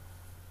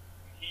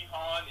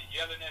 Hee-hawing and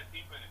yelling at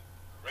people and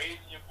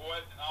raising your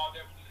voice and all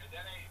that.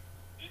 That ain't,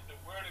 it's the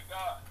word of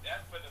God.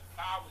 That's where the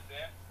power's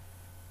at.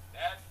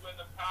 That's where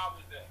the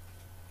power's at.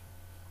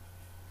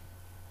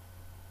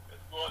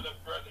 Let's go a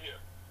little further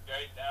here.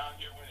 Okay, down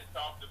here when it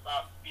talks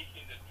about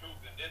speaking the truth,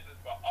 and this is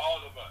for all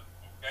of us,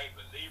 okay,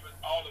 believers,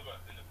 all of us.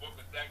 In the book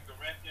of 2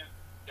 Corinthians,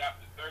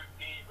 chapter 13,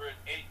 verse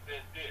 8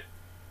 says this,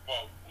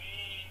 for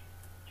we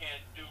can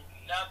do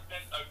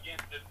nothing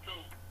against the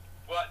truth,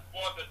 but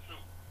for the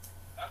truth.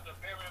 That's a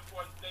very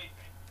important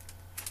statement.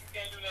 You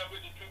can't do nothing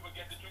with the truth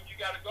against the truth. You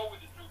got to go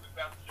with the truth, as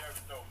Pastor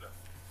Sheriff told us.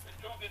 The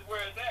truth is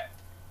where it's at.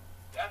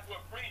 That's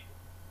what frees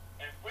us.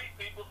 And free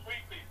people, free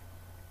people.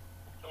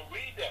 So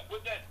read that.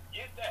 Put that,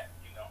 get that.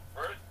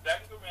 First,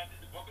 2 Corinthians,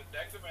 the book of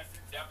 2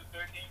 Corinthians, chapter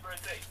 13, verse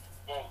 8.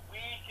 For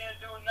we can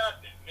do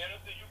nothing.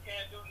 Minister, you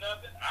can't do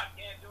nothing. I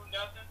can't do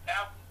nothing.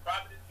 Pastor,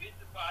 prophet,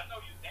 bishop, I know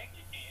you think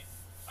you can.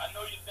 I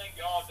know you think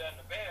you're all done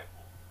the bad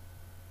for.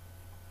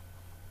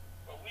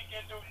 But we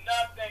can do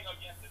nothing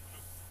against the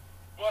truth,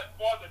 but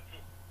for the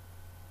truth.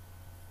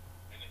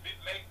 And if it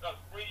makes us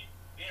free,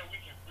 then we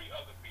can free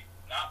other people,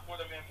 not put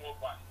them in more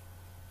bondage.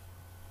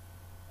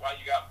 Why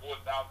you got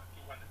 4,200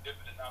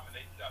 different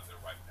denominations out there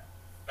right now,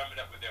 coming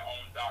up with their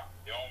own doctrine,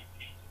 their own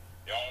teaching,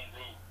 their own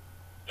rules,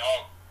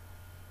 dogma,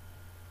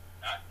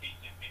 not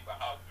teaching people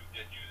how to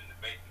just using the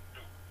basic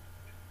truth,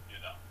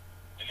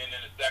 And then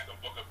in the second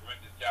book of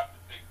Corinthians chapter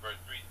 6,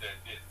 verse 3 says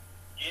this,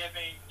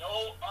 giving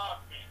no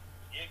offense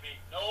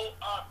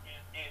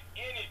in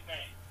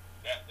anything,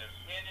 that the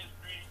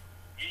ministry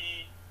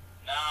be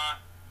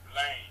not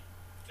blamed.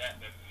 That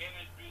the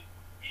ministry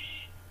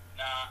be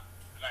not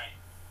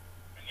blamed.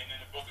 And then in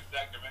the book of 2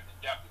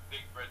 Corinthians chapter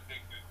 6, verse 6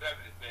 through 7,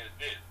 it says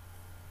this,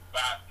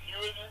 by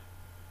pureness,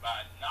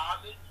 by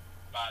knowledge,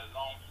 by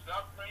long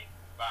suffering,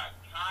 by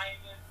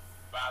kindness,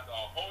 by the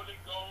Holy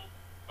Ghost,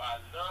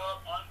 by love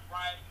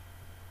unfrightened,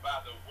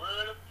 by the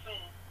word of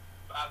truth,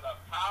 by the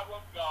power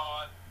of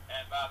God,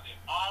 and by the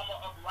armor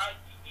of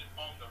righteousness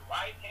on the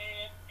right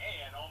hand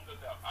and on the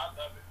left. I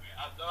love it, man.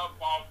 I love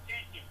Paul's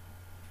teaching.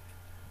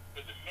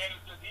 Because the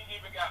ministers, he's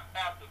even got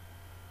pastors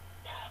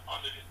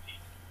under this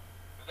teaching.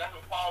 Because that's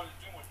what Paul is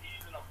doing.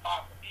 He's an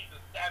apostle. He's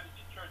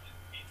establishing churches.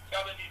 He's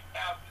telling these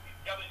pastors,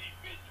 he's telling these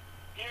bishops,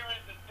 here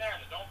is the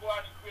standard. Don't go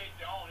out and create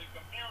your own. It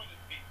confuses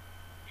people.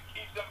 It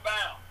keeps them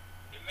bound.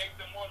 It makes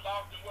them more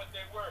lost than what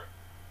they were.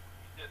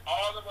 He said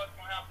all of us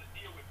going to have to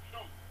deal with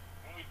truth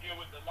when we deal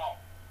with the law.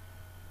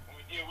 When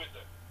we deal with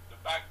the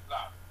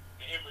backslider,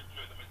 the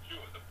immature, the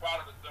mature, the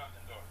prodigal sons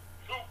and daughters.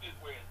 Truth is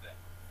where it's at.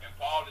 And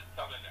Paul is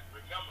telling them.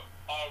 Remember,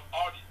 Paul's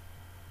audience.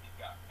 He's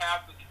got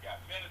pastors, he's got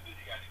ministers,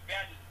 he's got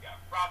evangelists, he's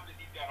got prophets,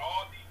 he's got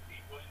all these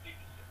people in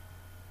leadership.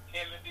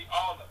 Timothy,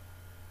 all of them.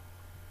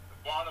 The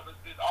Barnabas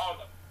is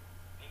all of them.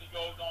 Then he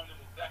goes on in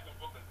the second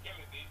book of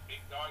Timothy,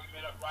 picks the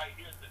argument up right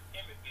here to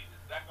Timothy,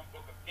 the second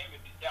book of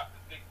Timothy, chapter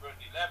 6, verse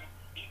 11.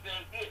 He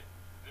says this.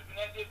 Listen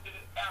at this to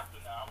this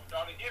pastor now. I want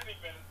y'all to hear me,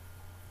 minister.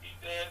 He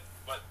says,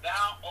 but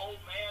thou, O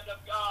man of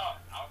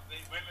God, I'll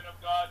say women of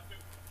God too.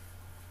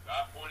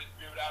 God poured his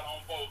spirit out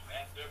on both,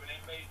 man servant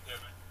and maid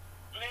servant.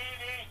 Flee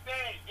these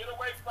things. Get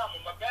away from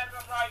them. Abandon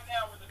them right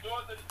now when the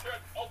doors of the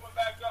church open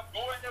back up.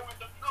 Go in there with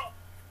the truth.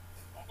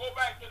 Don't go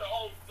back to the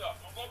old stuff.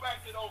 Don't go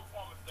back to the old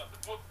former stuff.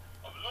 The book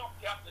of Luke,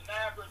 chapter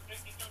 9, verse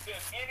 62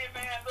 says, any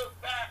man look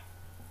back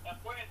and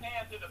put his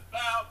hand to the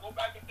plow, go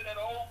back into that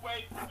old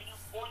way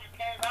before you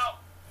came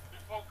out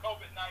before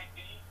COVID-19.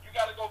 You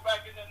got to go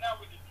back in there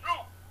now with the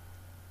truth.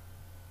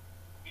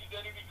 He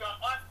said he become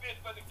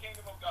unfit for the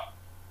kingdom of God.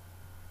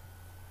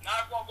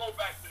 Not going to go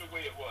back to the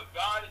way it was.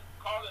 God is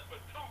calling for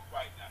truth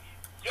right now. He's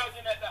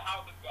judging at the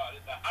house of God.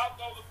 It's the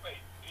household of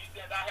faith. And he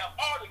says, I have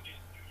all against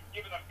you. You've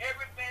given them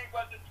everything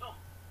but the truth.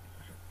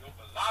 Your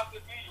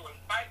philosophy, your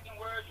enticing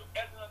words, your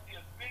excellency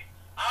of speech.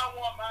 I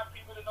want my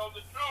people to know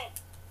the truth,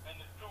 and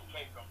the truth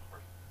make them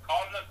free.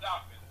 Calling us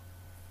doctrine.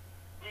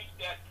 Preach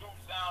that true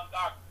sound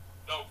doctrine,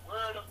 the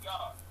word of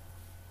God.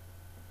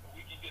 So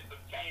we can get some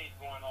change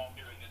going on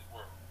here in this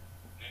world.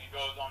 Then he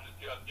goes on to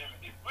tell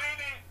Timothy, flee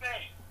these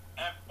things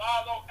and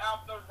follow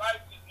after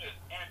righteousness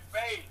and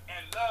faith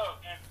and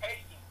love and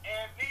patience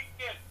and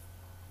meekness.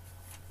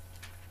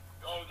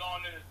 Goes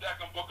on in the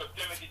second book of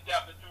Timothy,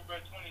 chapter 2,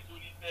 verse 22,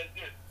 he says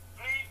this,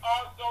 flee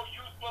also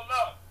youthful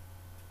love.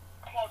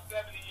 Come on,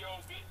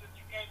 70-year-old bitches,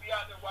 you can't be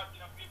out there watching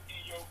them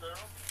 15-year-old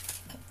girls.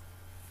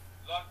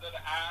 Lust of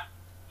the eye,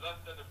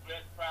 lust of the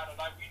flesh, pride of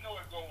life. We know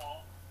it go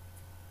on.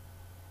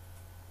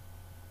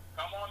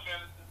 Come on,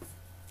 minister.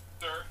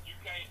 Sir, you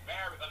can't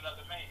marry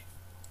another man.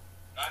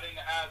 Not in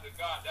the eyes of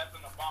God. That's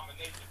an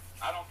abomination.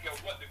 I don't care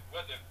what the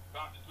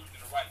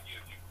Constitution of right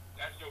gives you.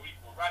 That's your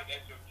equal right.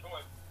 That's your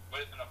choice.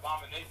 But it's an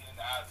abomination in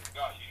the eyes of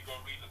God. You go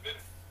read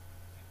Leviticus.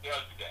 It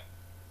tells you that.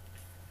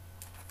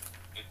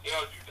 It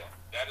tells you that.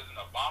 That is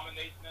an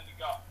abomination unto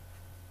God.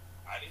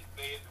 I didn't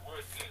say it. The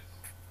word says it.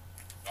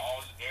 It's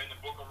all there in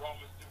the book of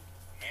Romans 2.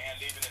 A man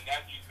leaving the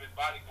natural use of his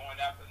body, going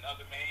after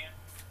another man.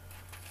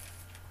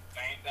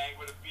 Same thing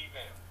with a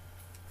female.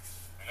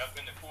 And up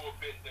in the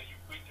pulpit that you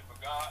preaching for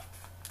God,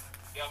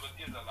 devil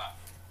is a lie.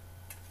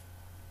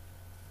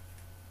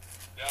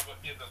 Devil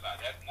is a lie.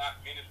 That's not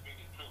ministering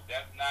the truth.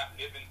 That's not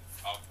living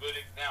a good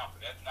example.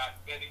 That's not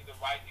setting the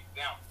right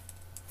example.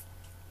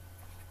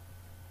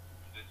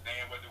 I'm just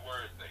saying what the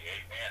words say.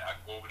 Amen. I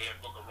can go over there in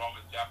the book of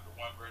Romans chapter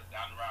 1, verse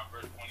down around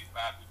verse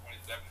 25 to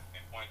 27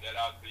 and point that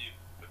out to you.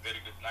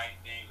 Leviticus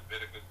 19,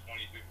 Leviticus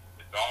 23.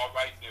 It's all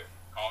right there.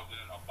 Calls it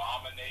an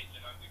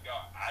abomination unto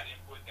God. I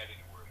didn't put that in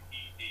the word.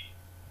 He did.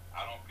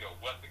 I don't care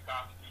what the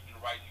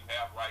constitutional rights you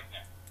have right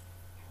now.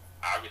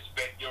 I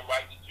respect your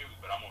right to choose,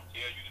 but I'm going to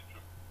tell you the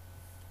truth.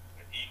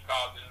 If he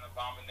calls it an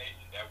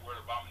abomination, that word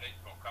abomination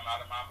is going to come out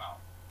of my mouth.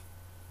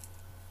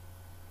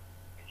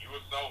 And you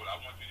are sold.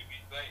 I want you to be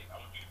saved. I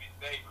want you to be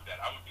saved from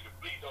that. I want you to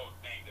flee those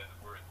things as the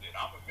word said.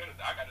 I'm a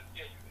minister. I got to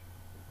tell you this.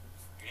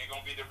 You ain't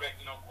going to be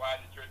directing no choir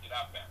in the church that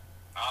I found.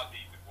 I'll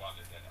leave before I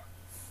let that out.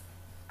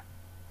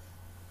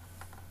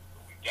 So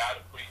we got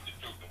to preach the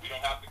truth. And we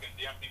don't have to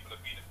condemn people to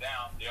beat them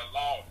down. They're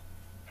lost.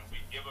 And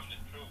we give them the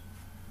truth.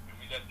 And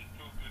we let the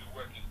truth do the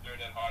work and stir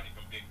that heart and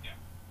convict them.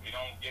 We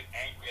don't get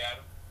angry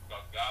at them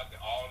because God said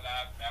all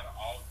lives matter,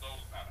 all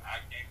souls matter. I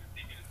came to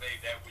seek you to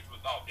save that which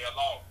was lost. They're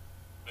lost.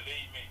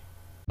 Believe me.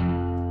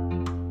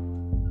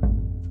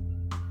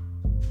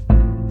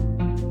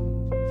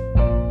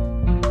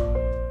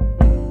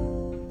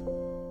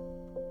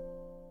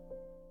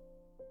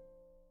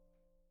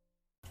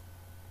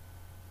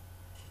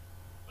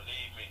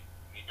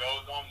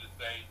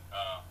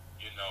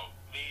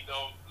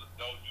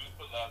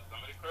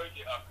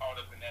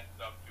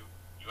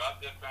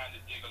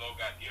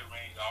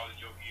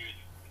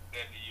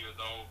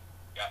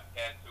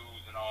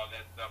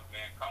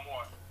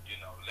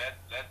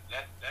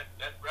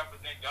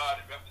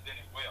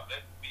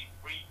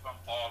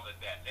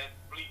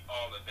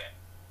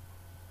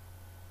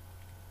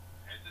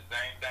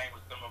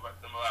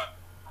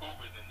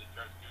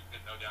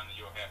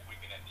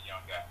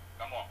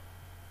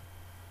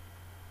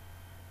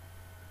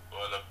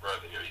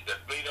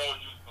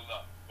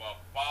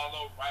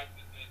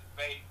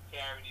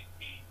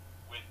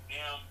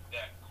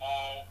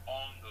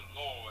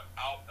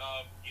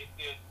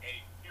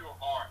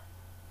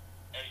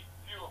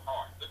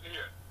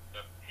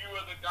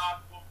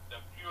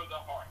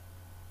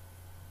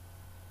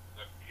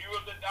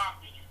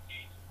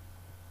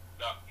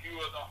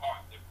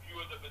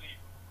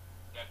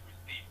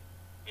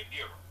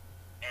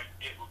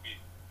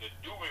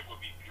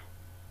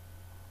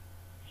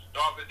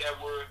 That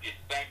word is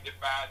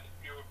sanctified, it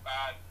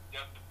purifies, it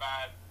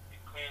justifies, it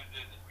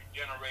cleanses, it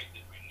regenerates,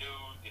 it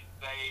renews, it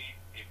saves,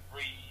 it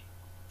frees.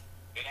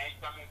 It ain't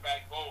coming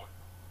back forward.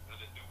 So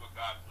to do what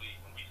God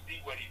pleases. And we see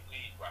what he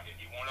pleased right here.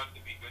 He wants us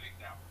to be good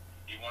examples.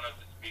 He wants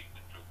us to speak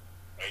the truth.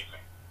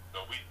 Amen.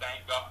 So we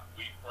thank God.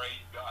 We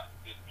praise God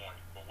this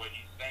morning for what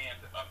he's saying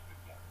to us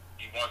this morning.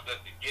 He wants us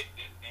to get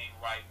this thing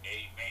right.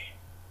 Amen.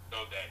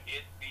 So that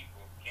his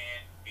people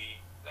can be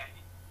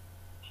saved.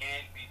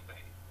 Can be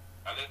saved.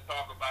 Now let's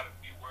talk about a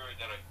few words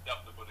that are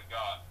acceptable to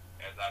God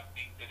as I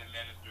speak to the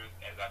ministers,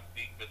 as I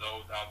speak to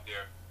those out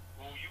there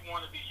who you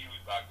want to be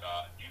used by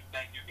God. You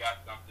think you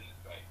got something to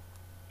say.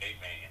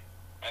 Amen.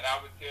 And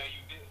I would tell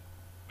you this.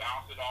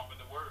 Bounce it off of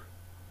the word.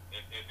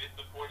 If it's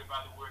supported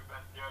by the word,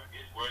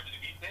 it's worthy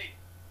to be taken.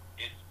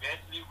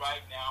 Especially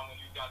right now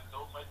when you got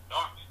so much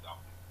darkness out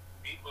there.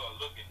 People are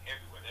looking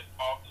everywhere. They're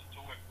talking to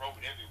and fro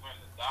everywhere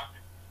in the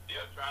doctrine.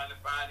 They're trying to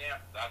find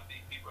answers. I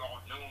see people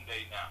on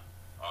noonday now.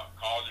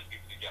 Calling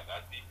people together. I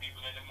see people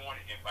in the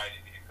morning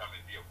invited me to come and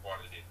be a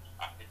part of this.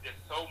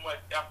 There's so much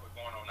effort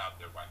going on out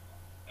there right now.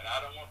 And I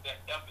don't want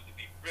that effort to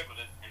be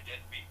frivolous and just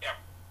be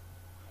effort.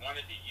 We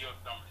want it to yield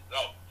some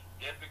results.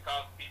 Just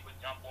because people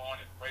jump on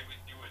and pray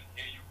with you and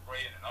hear you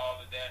praying and all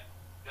of that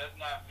does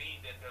not mean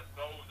that their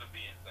souls are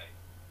being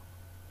saved.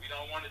 We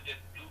don't want to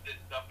just do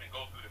this stuff and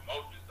go through the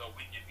motions so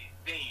we can be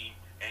seen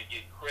and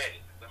get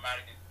credit.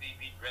 Somebody can see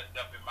me dressed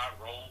up in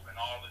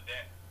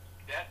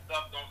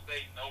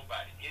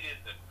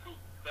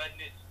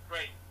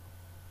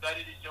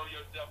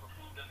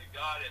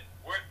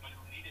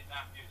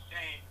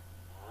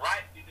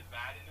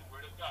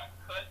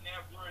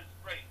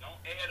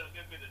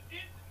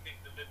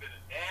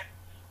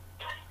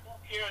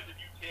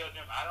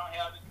I don't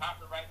have the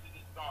copyright to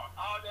this song.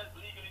 All that's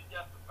legally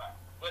justified.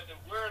 But the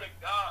word of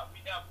God,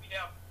 we have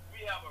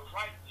a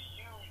right to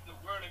use the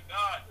word of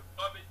God to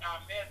publish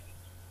our message.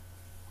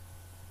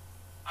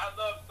 I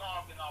love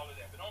songs and all of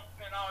that, but don't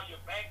spend all your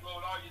bankroll,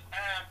 all your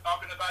time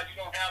talking about you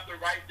don't have the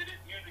right to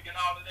this music and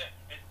all of that,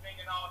 and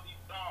singing all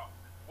these songs.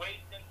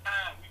 Wasting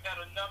time. We've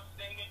had enough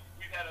singing.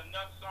 We've had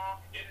enough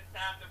songs. It is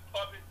time to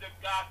publish the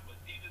gospel.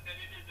 Jesus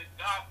said it is the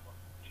gospel.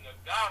 In the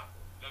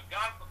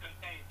gospel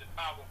contains the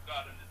power of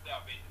God and the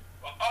salvation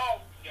for all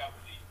who shall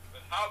believe.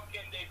 But how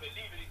can they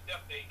believe it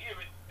except they hear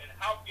it? And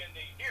how can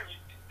they hear it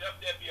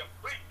except there be a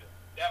preacher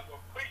that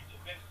will preach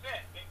it, been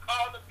sent, been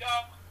called of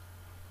God?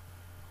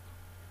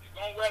 You're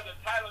going to wear the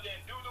title,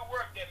 then do the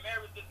work that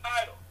merits the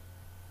title.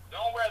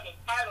 Don't wear the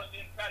title,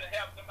 then try to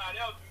have somebody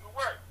else do the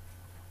work.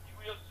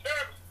 We are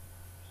servants.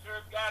 We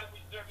serve God and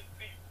we serve his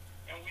people.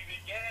 And we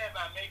began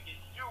by making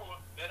sure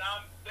that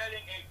I'm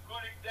setting a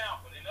good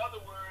example. In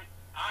other words,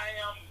 I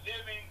am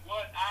living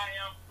what I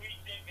am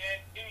preaching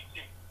and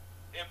teaching.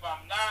 If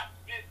I'm not,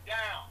 sit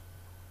down.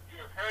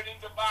 You're hurting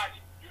the body.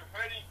 You're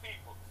hurting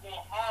people who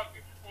are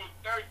hungry, who are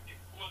thirsty,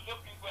 who are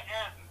looking for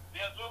answers.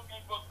 They're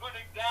looking for good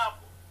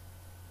examples.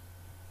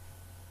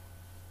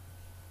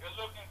 They're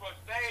looking for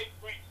saved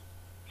preachers,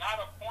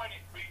 not appointed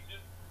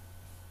preachers.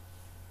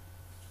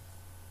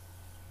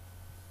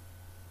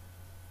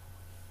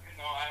 You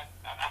know, I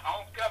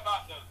don't care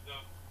about the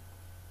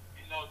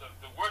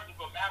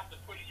worshipful master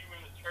putting you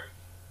in the church.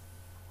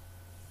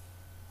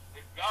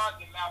 If God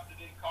the master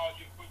didn't call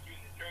you and put you in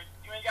the church,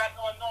 you ain't got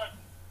no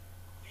anointing.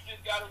 You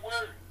just got a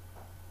word.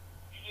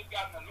 You just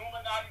got an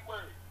Illuminati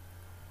word.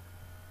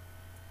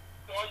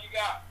 That's all you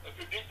got, a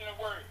traditional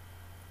word.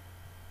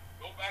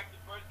 Go back to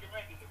 1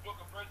 Corinthians, the book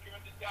of 1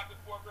 Corinthians chapter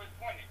 4, verse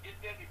 20. It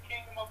says the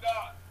kingdom of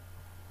God.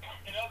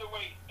 In other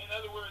words,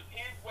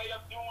 his way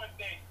of doing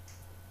things.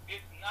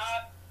 It's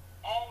not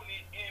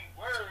only in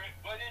word,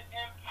 but it's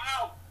in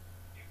power.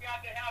 You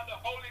got to have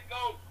the Holy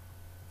Ghost.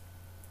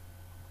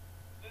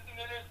 Listen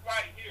to this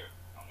right here.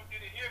 I want you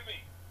to hear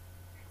me.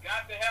 You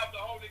got to have the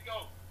Holy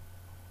Ghost.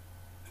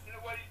 Listen to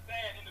what he's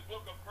saying in the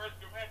book of 1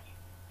 Corinthians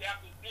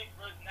chapter 6,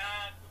 verse 9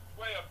 to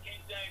 12,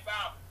 King James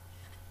Bible.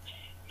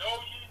 Know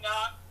ye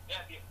not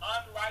that the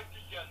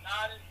unrighteous shall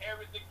not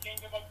inherit the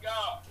kingdom of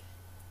God?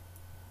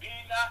 Be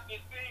not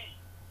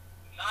deceived,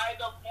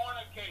 neither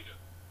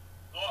fornicator,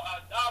 nor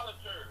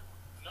idolater,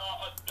 nor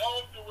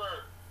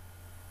adulterer.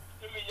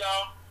 To me,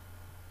 y'all.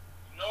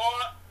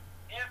 Nor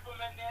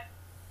effeminate.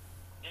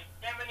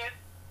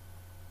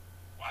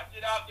 Watch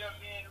it out there,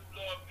 men who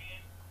love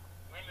men,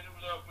 women who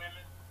love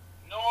women.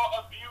 Nor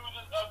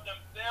abusers of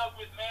themselves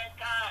with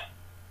mankind.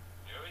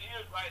 There it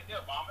is right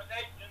there,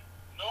 abomination.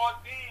 Nor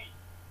thieves,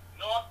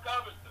 nor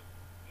covetous,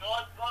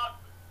 nor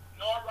drunkards,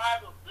 nor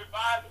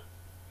revilers,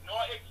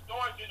 nor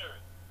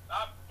extortioners.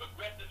 Not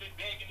aggressively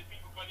begging the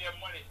people for their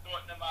money,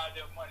 extorting them out of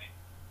their money.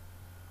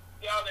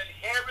 Shall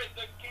inherit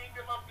the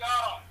kingdom of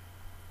God.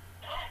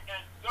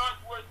 And such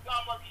were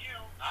some of you.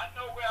 I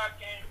know where I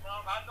came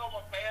from. I know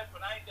my past, but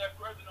I ain't that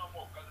person no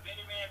more. Because if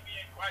any man be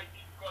in Christ,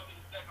 he's according to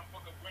the second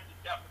book of Corinthians,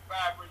 chapter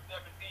 5, verse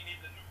 17,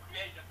 he's a new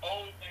creation.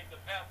 Old things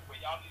have passed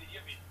away. Y'all need to hear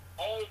me.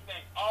 Old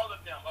things, all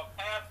of them have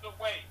passed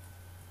away.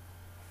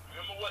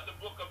 Remember what the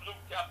book of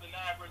Luke, chapter 9,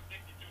 verse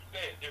 62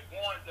 says. It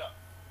warns us.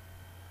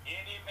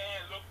 Any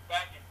man looks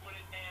back and put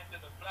his hand to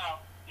the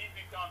plow, he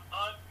becomes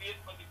unfit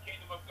for the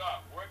kingdom of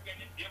God. Working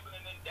and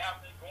dibbling and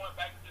dabbling, going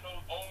back into those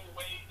old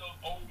ways, those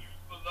old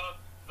useful lusts,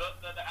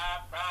 lust of the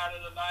eye, pride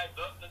of the life,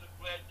 lust of the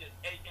flesh, just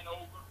taking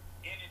over.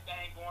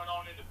 Anything going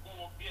on in the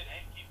pulpit.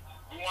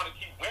 We want to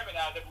keep women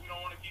out of there, but we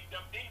don't want to keep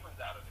them demons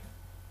out of there.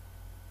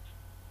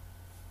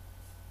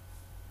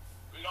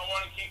 We don't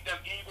want to keep them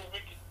evil,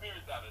 wicked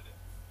spirits out of there.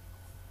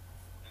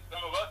 And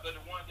some of us are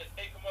the ones that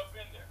take them up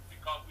in there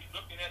because we're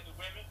looking at the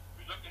women,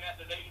 we're looking at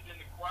the ladies in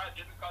the choir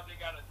just because they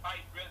got a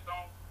tight dress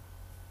on.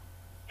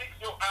 Fix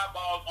your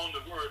eyeballs on the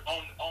word,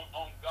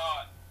 on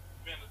God,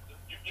 minister.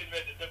 You're getting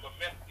ready to deliver a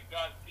message to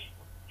God's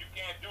people. You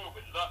can't do it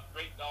with lust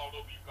draped all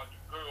over you because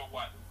you girl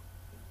watch.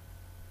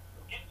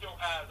 Get your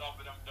eyes off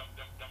of them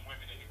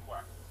women in the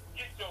choir.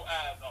 Get your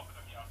eyes off of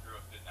them young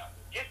girls sitting out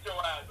there. Get your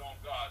eyes on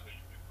God so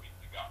you can preach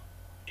to God.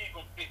 He's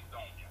going to fix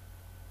on you.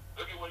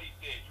 Look at what he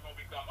said. You're going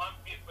to become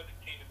unfit for the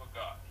kingdom of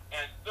God.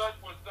 And such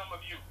were some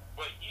of you.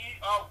 But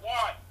ye are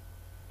washed.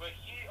 But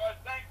ye are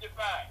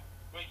sanctified.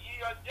 But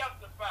ye are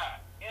justified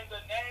in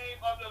the name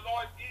of the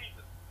Lord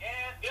Jesus.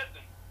 And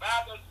listen,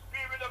 by the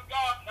Spirit of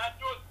God, not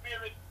your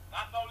spirit,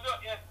 not no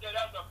little S,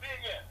 that's a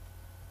big S.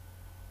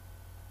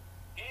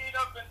 He ain't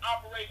up and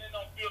operating in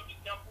no filthy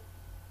temple.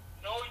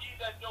 Know ye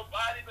that your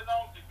body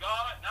belongs to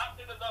God, not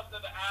to the lust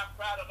of the eye,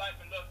 pride of life,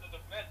 and lust of the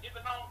flesh. It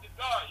belongs to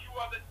God. You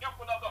are the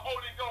temple of the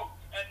Holy Ghost,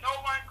 and no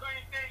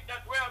unclean thing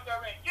that dwells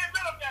therein. Get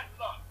rid of that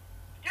lust.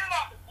 Get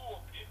out the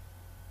pulpit.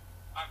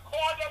 I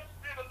call that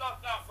spirit of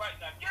lust out right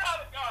now. Get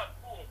out of God's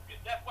pulpit.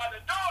 That's why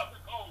the doors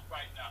are closed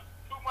right now.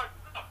 Too much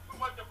lust, too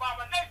much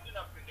abomination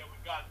up in there when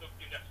God looks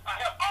in there.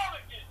 I have all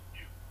against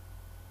you.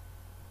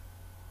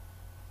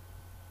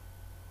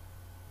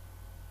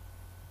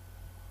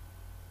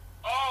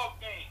 All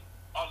things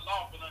are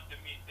lawful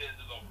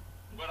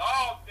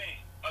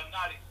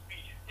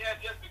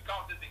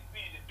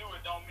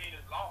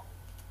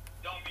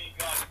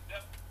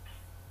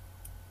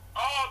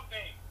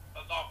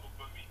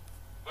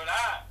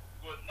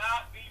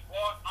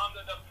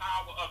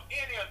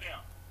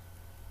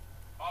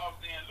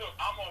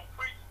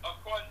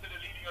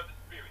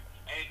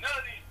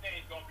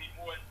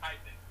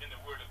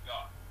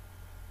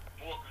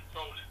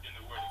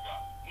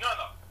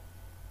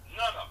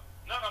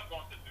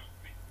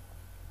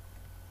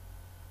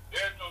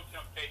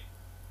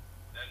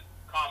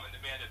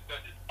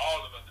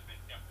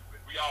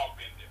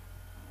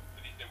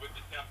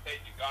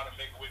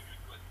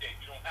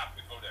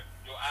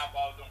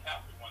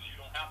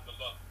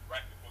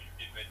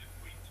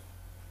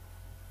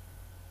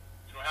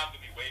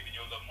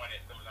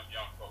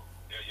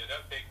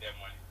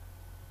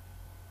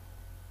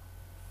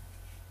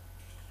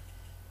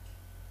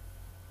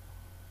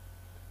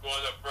Go a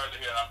little further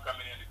here, and I'm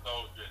coming in to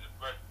close here.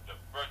 The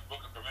first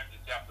book of Corinthians,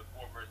 chapter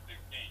 4, verse 16.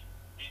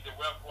 He said,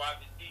 wherefore I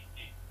beseech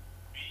thee,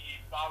 be ye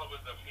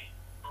followers of me.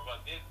 For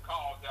this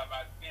cause have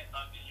I sent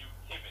unto you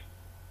Timothy,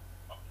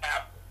 a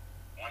pastor,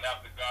 one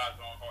after God's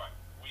own heart.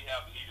 We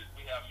have leaders,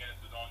 we have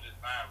ministers on this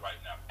line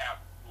right now,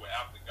 pastors who are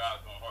after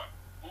God's own heart.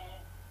 Who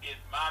is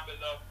my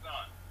beloved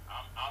son?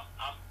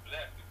 I'm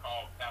blessed to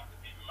call Pastor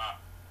Stephen my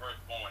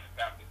firstborn and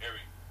Pastor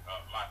Eric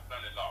my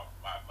son-in-law,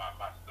 my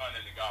son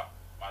in the gospel,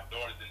 my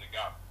daughters in the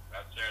gospel.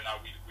 That's sharing now.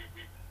 We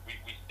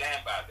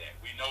stand by that.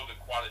 We know the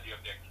quality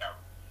of their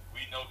character.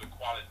 We know the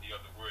quality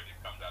of the word that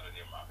comes out of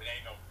their mouth. It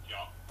ain't no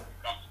junk. It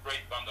comes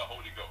straight from the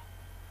Holy Ghost.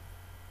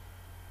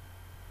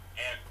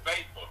 And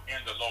faithful in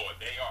the Lord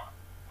they are.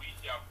 We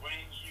shall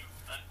bring you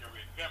unto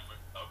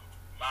remembrance of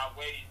my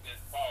ways,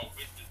 as Paul,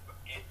 which is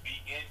be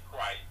in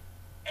Christ,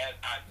 as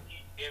I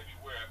teach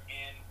everywhere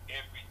in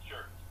every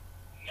church.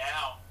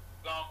 Now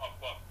some are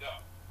puffed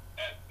up,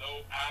 as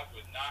though I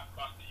would not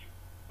come to you.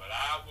 But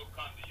I will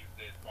come to you,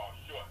 says Paul,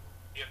 shortly,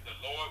 if the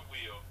Lord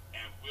will,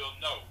 and will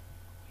know,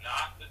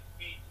 not the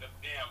speech of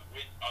them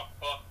which are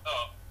puffed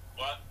up,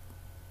 but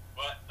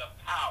the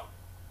power.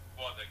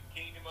 For the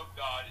kingdom of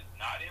God is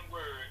not in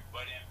word,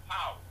 but in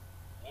power.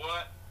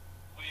 What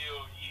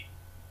will ye?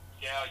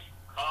 Shall you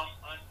come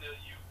unto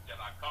you?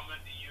 Shall I come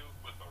unto you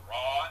with a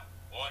rod,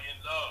 or in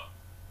love,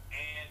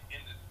 and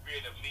in the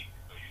spirit of meekness?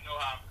 So you know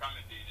how I'm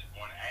coming to you this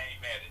morning. I ain't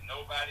mad at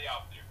nobody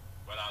out there,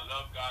 but I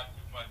love God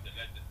too much to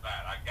let this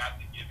slide. I got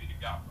to give you the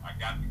gospel. I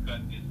got to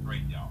cut this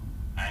straight, y'all.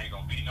 I ain't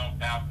gonna be no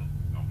pastor,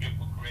 no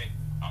hypocrite.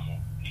 I'm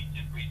gonna teach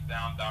and preach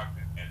sound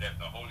doctrine, and let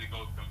the Holy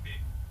Ghost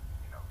convict.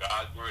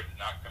 God's word is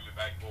not coming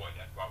back void.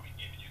 That's why we're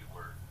giving you the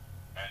word.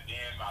 And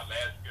then my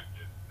last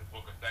scripture, the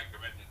book of 2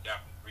 Corinthians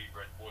chapter 3,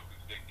 verse 4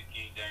 through 6, the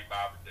King James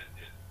Bible says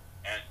this.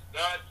 And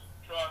such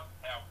trust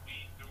have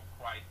we through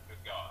Christ to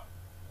God.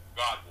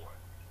 Godward.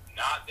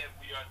 Not that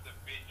we are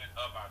sufficient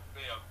of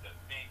ourselves to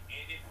think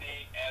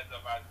anything as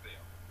of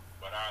ourselves,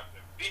 but our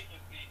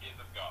sufficiency is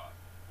of God,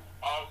 who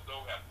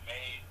also has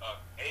made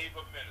us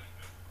able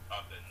ministers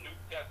of the New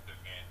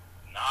Testament,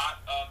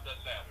 not of the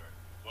letter,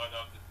 but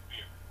of the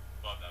Spirit.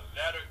 For the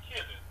letter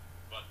killeth,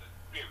 but the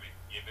Spirit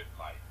giveth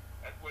life.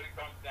 That's what it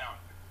comes down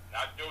to.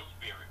 Not your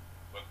spirit,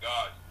 but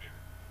God's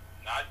spirit.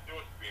 Not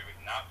your spirit,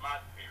 not my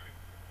spirit,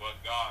 but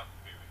God's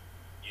spirit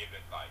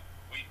giveth life.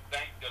 We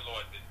thank the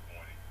Lord this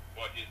morning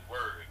for his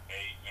word.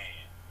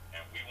 Amen.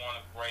 And we want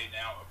to pray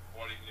now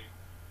accordingly.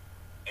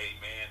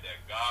 Amen.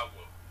 That God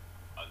will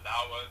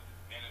allow us as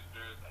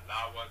ministers,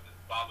 allow us as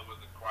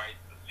followers of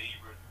Christ,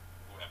 believers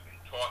who have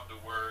been taught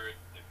the word,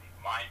 to be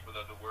mindful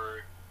of the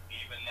word,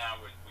 even now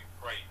as we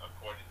pray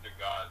according to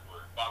God's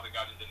word. Father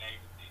God, in the name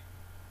of Jesus,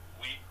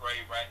 we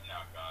pray right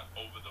now, God,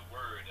 over the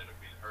word that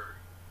have been heard.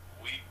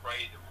 We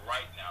pray that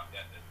right now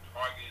that the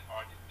targeted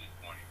audience this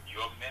morning,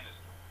 your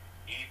minister,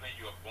 even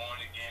your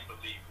born-again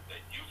believers,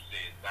 that you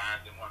said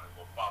signs and wonders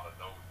will follow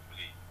those who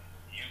believe.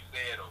 You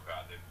said, oh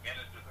God, that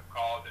ministers are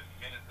called to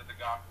minister the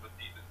gospel of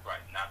Jesus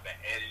Christ, not to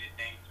add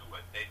anything to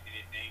or take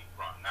anything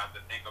from, not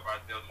to think of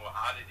ourselves more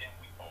highly than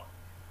we ought.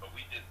 But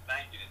we just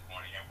thank you this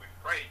morning, and we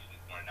praise you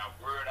this morning. Now,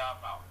 word our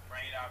mouth,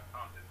 train our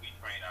tongues as we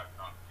train our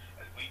tongues,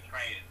 as we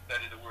train and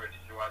study the word to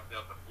show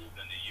ourselves approved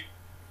unto you.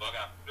 Lord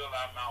God, fill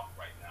our mouth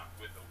right now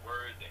with the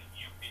words that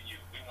you can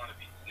use. We want to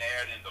be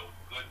snared in those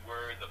good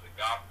words of the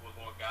gospel,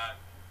 Lord God.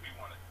 We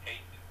want to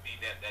taste and see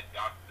that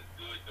gospel is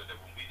good, so that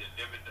when we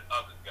deliver it to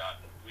others,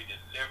 God, we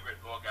deliver it,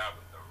 Lord God,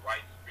 with the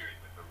right spirit,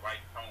 with the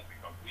right tone,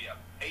 because we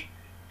have tasted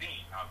and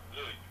seen how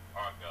good you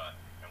are, God.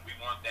 And we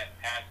want that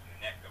passion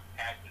and that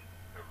compassion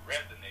to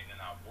resonate in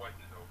our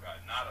voices, oh God.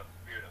 Not a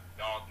spirit of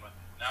dogma,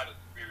 not a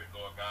spirit,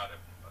 Lord God,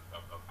 of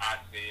I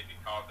said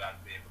because I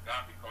said, but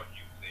God, because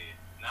you said,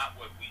 not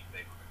what we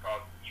say, but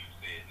because you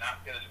said,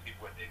 not telling the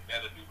people what they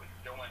better do, but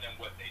showing them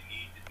what they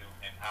need to do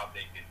and how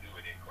they can do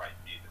it in Christ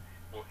Jesus.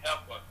 So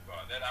help us,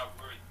 God. Let our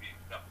words be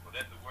acceptable.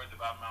 Let the words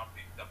of our mouth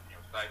be acceptable in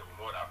your sight, oh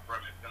Lord, our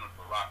firm and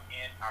penetrable rock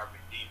and our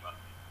Redeemer.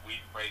 We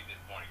pray this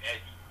morning.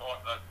 As you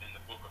taught us in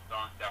the book of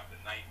Psalms, chapter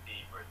 19,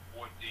 verse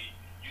 14,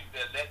 you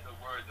said, let the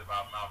words of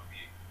our mouth be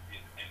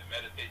and the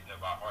meditation of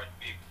our hearts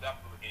be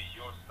acceptable in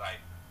your sight,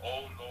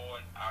 O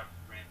Lord, our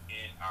strength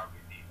and our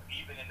Redeemer.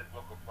 Even in the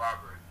book of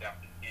Proverbs,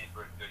 chapter 10,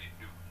 verse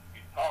 32,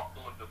 you talk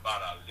to us about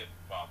our lips,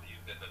 Father. You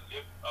said the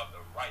lips of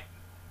the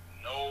righteous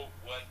know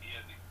what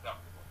is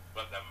acceptable,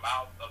 but the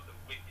mouth of the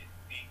wicked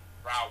speaks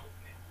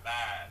frowardness,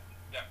 lies,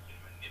 deception,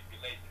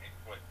 manipulation,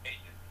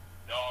 exploitation,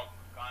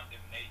 dogma,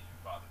 condemnation,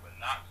 Father. But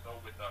not so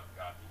with us,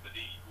 God, who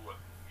believe, who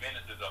are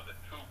ministers of the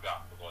true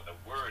gospel, or the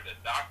word, the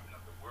doctrine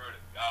of the word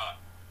of God,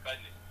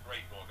 cutting it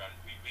straight, Lord God.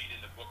 As we read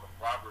in the book of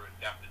Proverbs,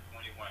 chapter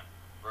 21,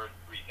 verse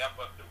 3, help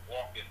us to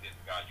walk in this,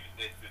 God. You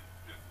said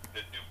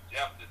to do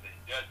justice and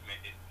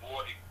judgment is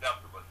more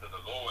acceptable to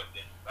the Lord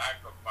than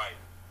sacrifice.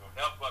 So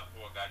help us,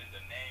 Lord God, in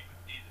the name of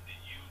Jesus, to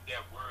use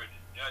that word to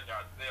judge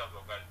ourselves,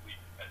 Lord God,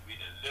 as we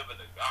deliver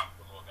the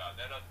gospel, Lord God.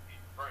 Let us be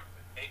first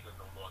partakers,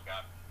 oh Lord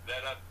God.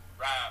 Let us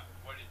strive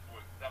for what is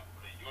more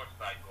acceptable in your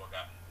sight, Lord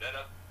God. Let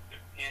us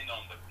depend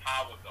on the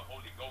power of the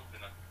Holy Ghost in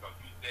us, because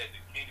you said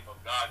the kingdom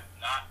of God God is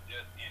not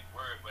just in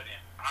word, but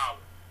in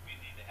power. We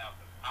need to have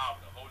the power,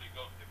 the Holy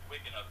Ghost to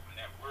quicken us when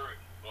that word,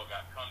 Lord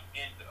God, comes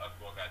into us,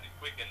 Lord God, to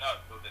quicken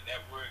us so that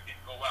that word can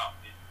go out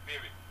in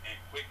spirit and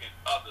quicken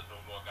others,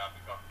 oh Lord God,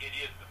 because it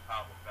is the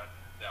power of God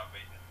in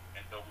salvation.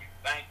 And so we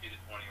thank you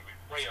this morning, and we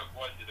pray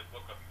according to the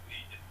book of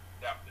Ephesians,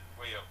 chapter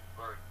 12,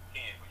 verse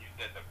 10, when you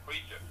said the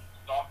preacher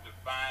sought to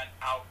find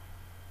out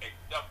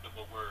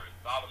acceptable words.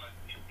 Solomon,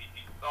 he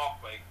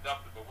sought for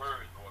acceptable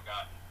words, Lord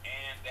God,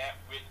 and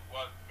that which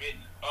was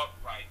written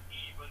upright,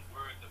 even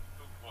words of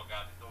truth, Lord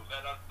God. And so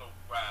let us so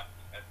strive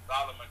as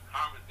Solomon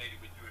conversated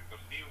with you and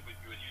communed with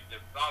you, and you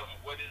said, Solomon,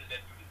 what is it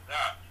that you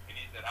desire? And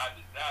he said, I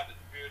desire the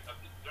spirit of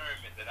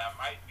discernment, that I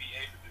might be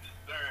able to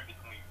discern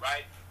between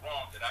right and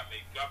wrong, that I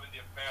may govern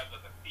the affairs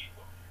of the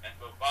people. And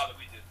so, Father,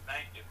 we just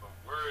thank you for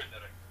words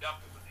that are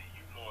acceptable to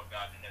you, Lord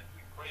God. And as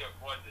we pray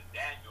according to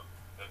Daniel,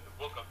 the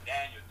book of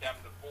Daniel,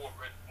 chapter 4,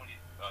 verse 27,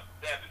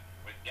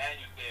 when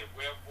Daniel said,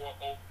 wherefore,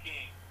 O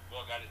king,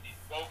 Lord God, as he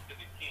spoke to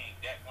the king,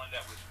 that one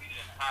that was seated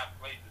in high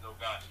places, oh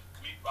God,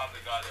 we, Father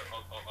God, are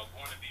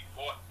going to be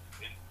brought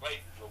in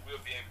places where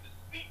we'll be able to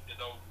speak to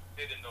those who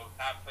sit in those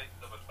high places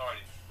of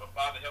authority. But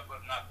Father, help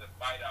us not to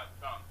bite our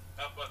tongue.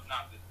 Help us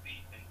not to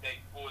cease and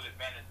take full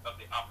advantage of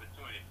the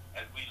opportunity.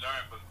 As we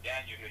learn from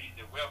Daniel here, he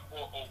said,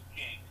 wherefore, O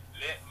king,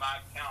 let my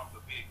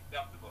counsel be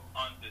acceptable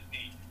unto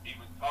thee. He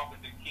was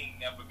talking to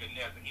King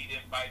Nebuchadnezzar. He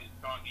didn't bite his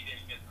tongue. He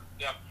didn't miss a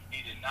step.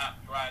 He did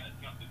not try and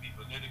attempt to be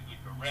politically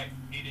correct.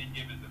 He didn't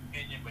give his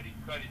opinion, but he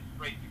cut it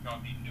straight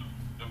because he knew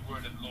the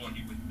word of the Lord.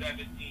 He was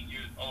 17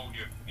 years old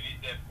here, and he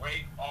said,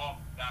 break off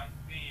thy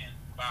sins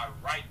by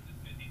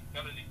righteousness. He's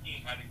telling the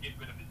king how to get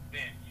rid of his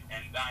sin,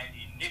 and thine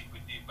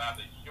iniquity by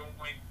the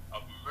showing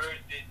of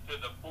mercy to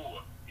the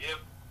poor, if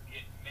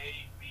it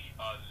may be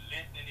a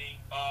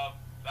lengthening of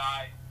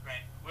thy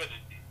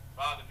tranquility.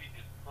 Father, we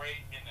just pray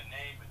in the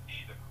name of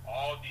Jesus,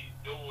 all these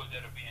doors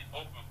that are being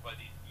opened for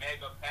these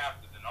mega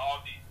pastors and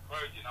all these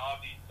clergy and all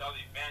these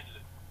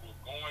televangelists who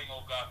are going,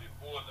 oh God,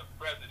 before the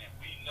president.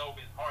 We know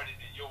his heart is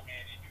in your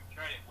hand and you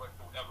turn it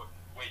whatsoever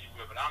way you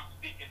will. But I'm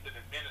speaking to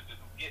the ministers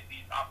who get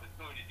these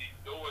opportunities, these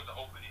doors are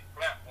open, these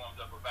platforms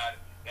are provided,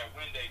 that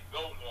when they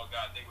go, Lord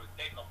God, they will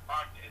take a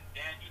part as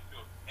Daniel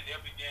took, and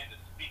they'll begin to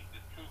speak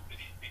the truth to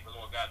these people,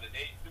 Lord God, that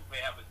they too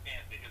may have a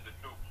chance to hear the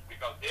truth,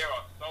 because there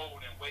are souls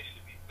and waiting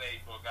to be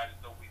saved, Lord God. And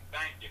so we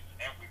thank you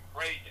and we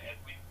praise you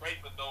as we pray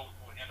for those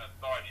who are in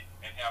authority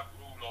and have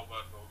rule over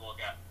us, oh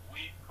Lord God.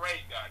 We pray,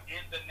 God,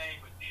 in the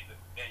name of Jesus,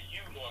 that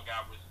you, Lord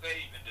God, will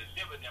save and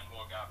deliver them,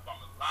 Lord God, from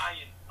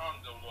lying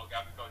tongues, oh Lord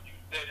God, because you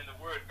said in the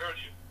word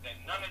earlier that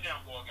none of them,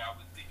 Lord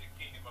God, will see the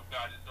kingdom of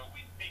God. And so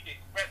we speak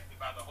expressly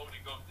by the Holy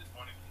Ghost this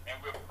morning, and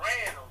we're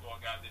praying, oh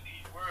Lord God, that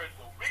these words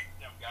will reach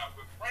them, God.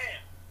 We're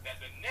praying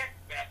that the next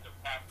batch of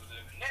pastors,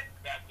 the next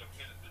batch of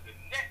ministers, the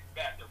next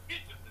batch of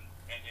bishops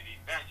and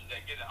evangelists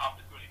that get an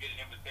opportunity, get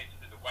an invitation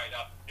to the White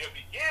House, they'll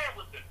begin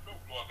with the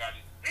truth, Lord God,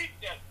 and speak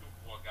that truth,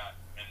 Lord God,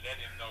 and let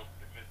him know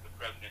that, Mr.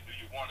 President, do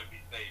you want to be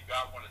saved?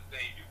 God want to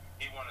save you.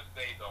 He want to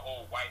save the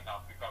whole White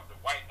House, because the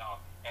White House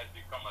has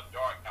become a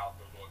dark house,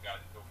 oh Lord God.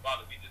 And so,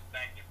 Father, we just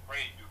thank and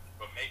praise you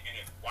for making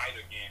it white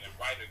again and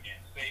white again,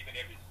 saving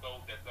every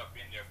soul that's up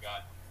in there,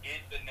 God, in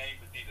the name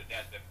of Jesus,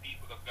 that the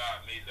people of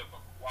God may live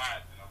a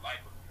quiet and a life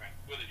of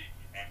tranquility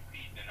and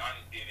peace and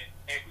honesty and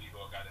integrity,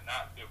 Lord God, and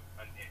not live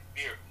in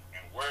fear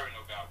and worrying,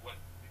 oh God, what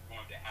is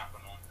going to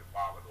happen on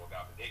tomorrow, Lord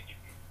God, but they can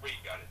be free,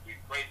 God. As we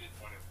pray this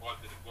morning,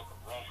 according to the book of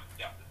Romans,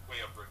 chapter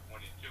 12, verse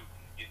 22,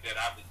 he said,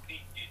 I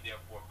beseech ye,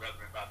 therefore,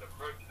 brethren, by the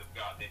mercies of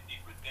God, that ye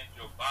present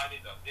your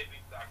bodies a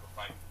living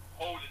sacrifice,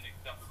 holy and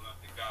acceptable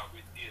unto God,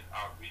 which is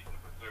our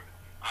reasonable service.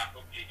 I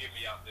hope you hear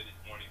me out there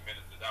this morning,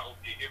 ministers. I hope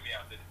you hear me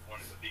out there this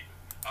morning, believers.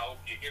 I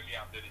hope you hear me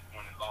out there this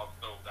morning, lost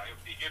souls. I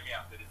hope you hear me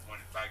out there this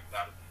morning,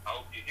 backsliders. I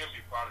hope you hear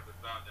me, prodigal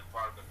sons and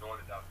prodigal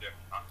daughters out there.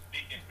 I'm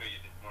speaking to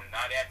you this morning,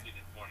 not at you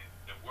this morning.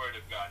 The word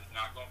of God is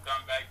not going to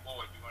come back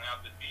forward. You're going to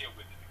have to deal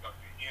with it because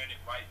you're hearing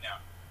it right now.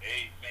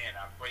 Amen.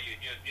 I pray you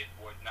hear this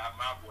voice, not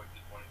my voice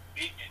this morning,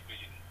 speaking to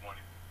you this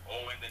morning.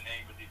 Oh, in the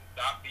name of Jesus,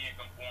 stop being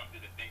conformed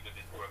to the things of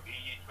this world. Be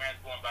ye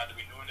transformed by the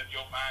renewing of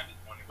your mind this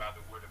morning by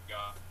the word of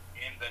God.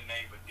 In the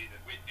name of Jesus,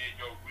 which is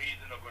your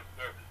reasonable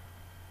service.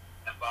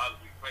 And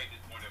Father, we pray this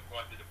morning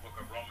according to the book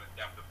of Romans,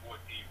 chapter 14,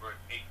 verse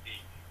 18,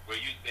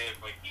 where you said,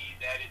 for he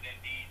that is in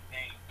these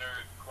things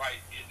serves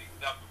Christ is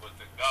acceptable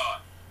to God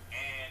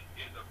and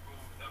is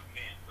approved of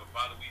men. So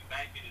Father, we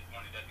thank you this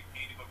morning that the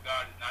kingdom of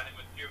God is not a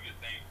material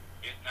thing.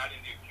 It's not in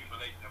the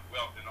accumulation of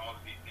wealth and all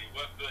of these things.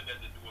 What good does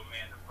it do a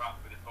man to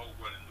prosper this whole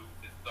world and lose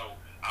his soul?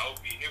 I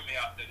hope you hear me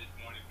out there this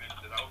morning,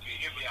 ministers. I hope you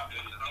hear me out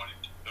there this morning.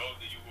 Those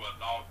of you who are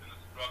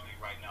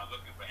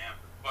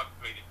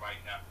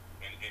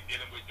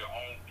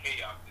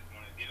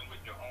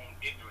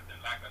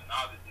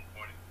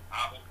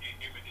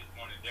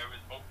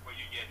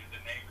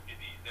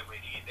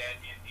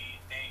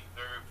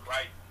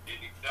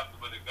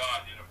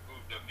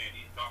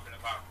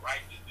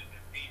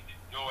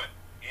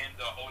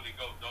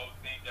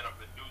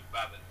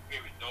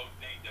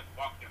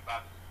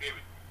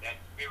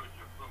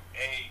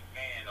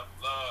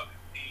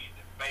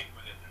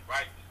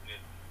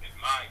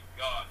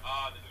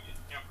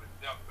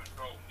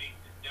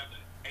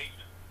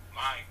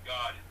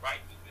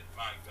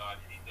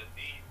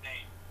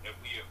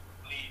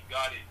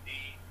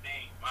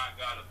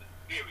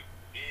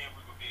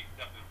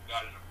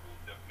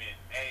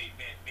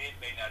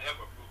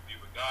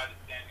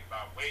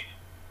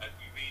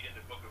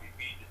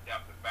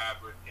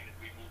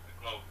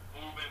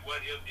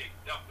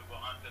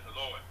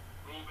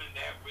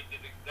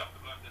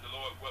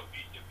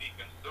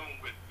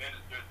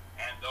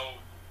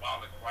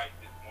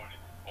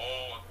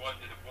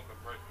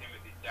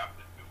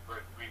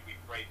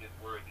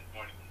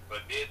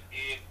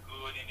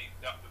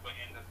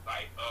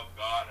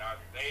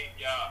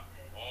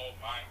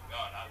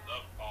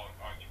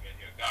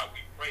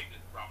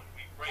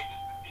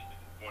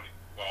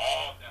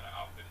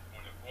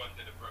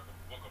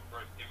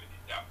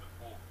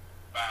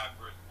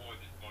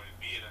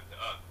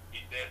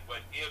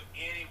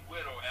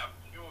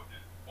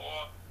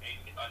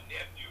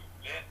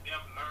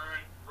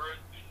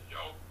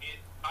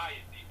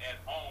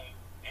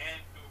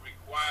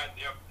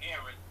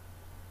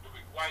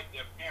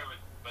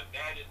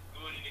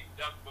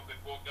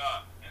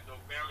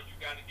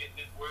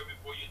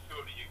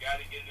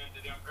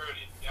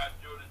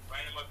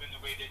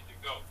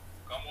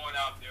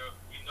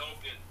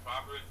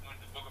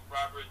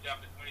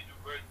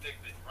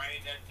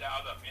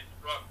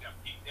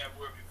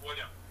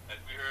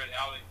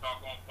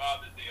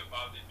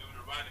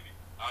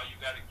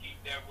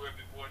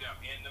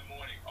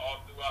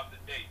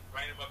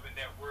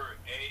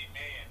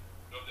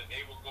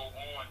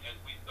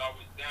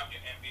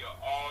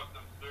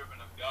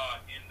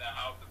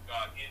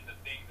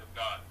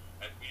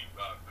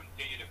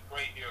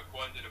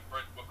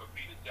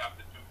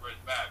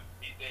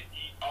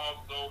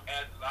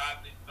as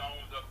lively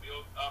stones are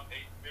built up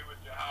a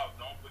spiritual house.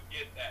 Don't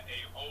forget that a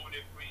holy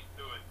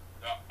priesthood,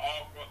 the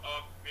offer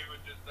of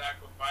spiritual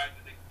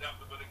sacrifices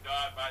acceptable to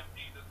God by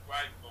Jesus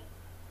Christ.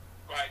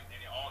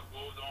 And it all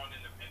goes on in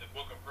the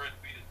book of 1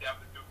 Peter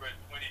chapter 2, verse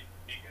 20.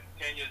 He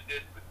continues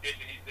this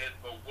petition. He says,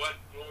 "For what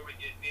glory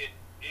is it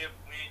if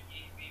when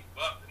ye be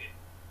buffeted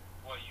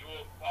for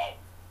your fault,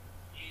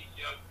 ye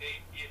shall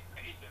take it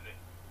patiently?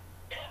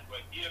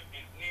 But if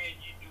and when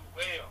ye do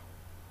well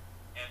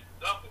and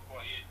suffer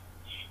for it,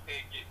 ye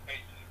take it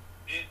patiently.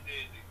 This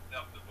is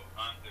acceptable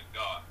unto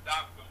God."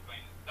 Stop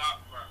complaining.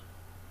 Stop murmuring.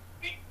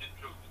 Speak the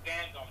truth.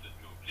 Stand on the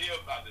truth.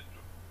 Live by the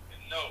truth. And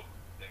know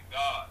that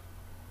God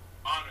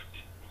honors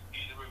his truth.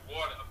 He's a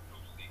rewarder of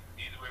truth seekers.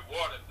 He's a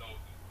rewarder of those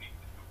who seek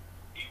the truth.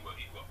 He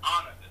will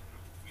honor the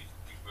truth.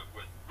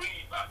 We're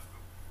breathed by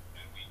truth.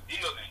 And we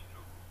deal in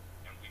truth.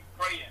 And we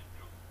pray in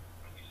truth.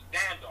 And we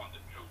stand on the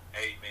truth.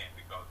 Amen.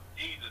 Because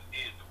Jesus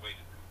is the way,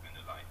 the truth, and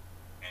the life.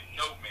 And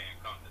no man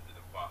comes into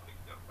the Father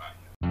except by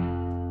him.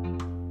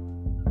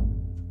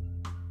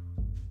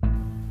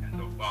 And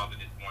so, Father,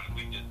 this morning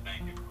we just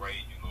thank and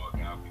praise you, Lord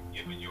God. We've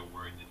given your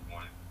word this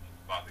morning.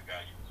 Father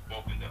God, you've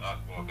spoken to us,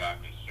 Lord God,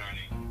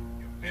 concerning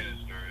your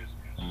ministers,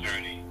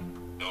 concerning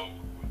those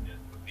who are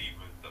just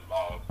believers, the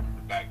lost,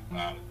 the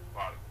backsliders, the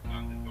prodigal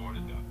sons and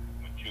daughters, the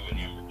mature and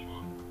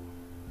immature.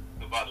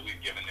 So, Father,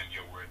 we've given them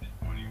your word this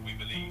morning. We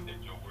believe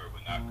that your word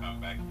will not come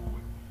back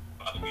forward.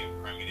 Father, we have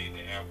permeated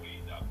the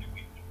airways out there.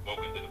 We've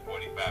spoken to the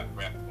 45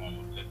 platform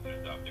of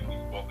listeners out there.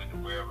 We've spoken to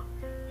wherever,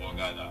 Lord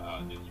God,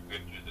 the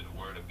scriptures and the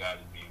word of God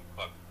is being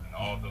published. And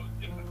all those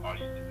different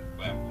audiences and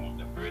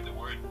platforms have heard the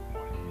word this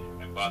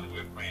morning. And Father,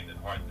 we're praying that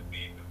hearts are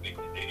being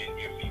convicted. They didn't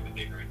hear me, but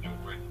they heard your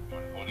word this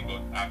morning. Holy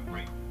Ghost, I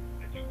pray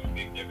that you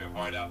convict every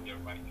heart out there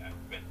right now,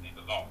 especially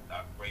the lost.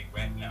 I pray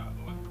right now,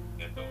 Lord,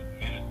 that those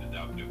ministers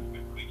out there who've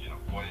been preaching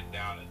or watered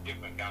down a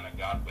different kind of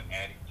gospel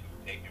attitude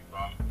taken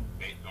from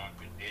based on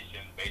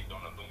tradition, based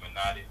on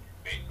Illuminati,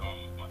 based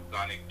on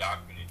Masonic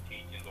doctrine and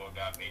teaching, Lord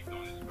God, based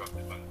on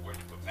instructions from the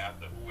worshipper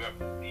master, whoever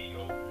the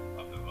CEO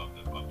of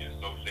the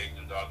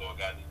associations are, Lord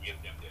God, to give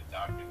them their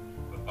doctrine.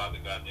 But Father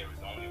God, there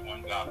is only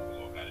one gospel,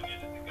 Lord God, and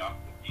it is the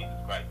gospel of Jesus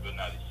Christ. We're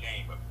not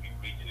ashamed of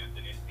preaching it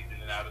in season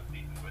and out of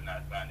season. We're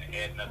not trying to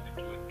add nothing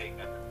to it, take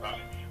nothing from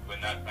it. We're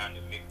not trying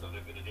to mix a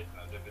little bit of this and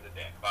a little bit of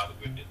that. Father,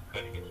 we're just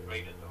cutting it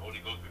straight as the Holy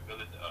Ghost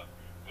reveals it to us.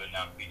 We're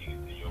not feeding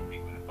it to your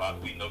people. And Father,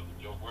 we know that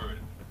your word,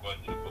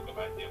 according to the book of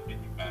Isaiah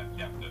 55,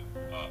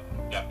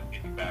 chapter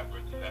 55,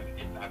 verse 11,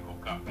 it's not going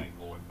to come back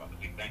forward, Father.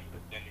 We thank you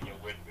for sending your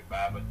word to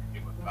revive us, to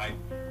give us life.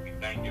 We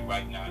thank you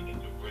right now that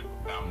your word was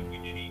found, and we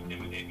did eat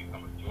them, and they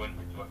become a joy and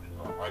rejoice into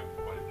our hearts,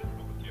 according to the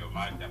book of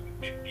Jeremiah, chapter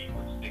 15,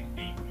 verse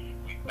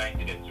 16. We thank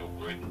you that your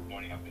word this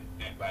morning has been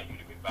sent by you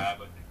to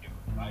revive us and give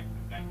us life.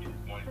 We thank you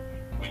this morning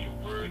for your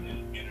word that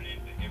is entered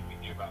into every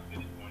ear out there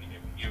this morning,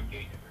 every ear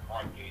gate, every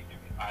heart gate,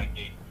 every eye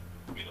gate.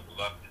 The spirit of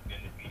lust has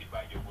been defeated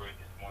by your word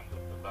this morning.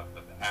 The lust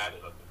of the eye,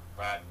 the lust of the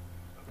pride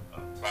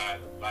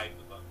of life,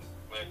 the lust of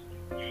the flesh,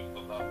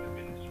 useful lust has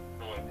been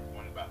destroyed this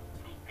morning by the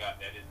truth, God.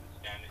 That is the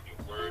standard, your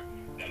word.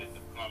 That is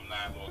the plumb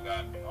line, Lord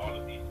God. And all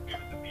of these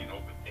spirits are being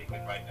overtaken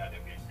right now.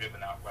 They're being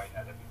driven out right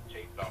now. They're being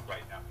chased off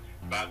right now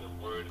by the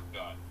word of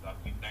God. So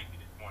we thank you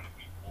this morning.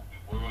 We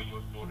whirl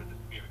your sword of the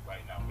spirit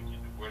right now, which is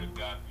the word of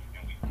God,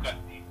 and we cut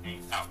these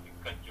things out. We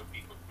cut your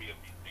people free of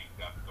these things,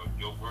 God, because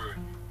your word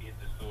is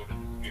the sword of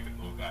the spirit,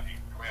 Lord God. In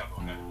prayer,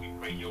 Lord God, we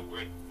pray your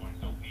word this morning.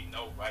 So we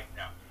know right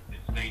now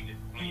that Satan is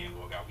fleeing,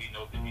 Lord God. We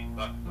know that these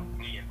lusts are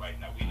fleeing right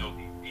now. We know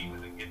these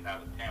demons are getting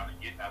out of town and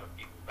getting out of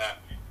people's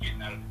lives, getting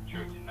out of the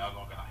church, and no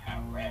longer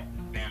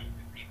harassing families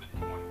and people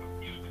this morning,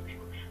 confusing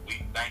people.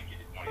 We thank you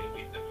this morning that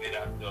we submit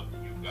ourselves to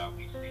you, God.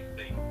 We see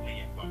Satan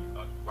fleeing from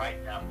us right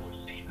now for a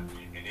season,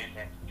 and in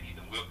that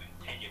season we'll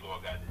continue,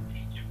 Lord God, to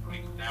teach and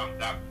preach sound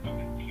doctrine. We'll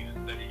continue to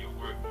study your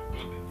word.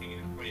 We'll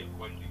continue to pray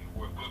according to your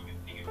word. We'll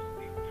continue to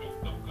speak truth,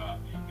 oh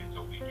God. And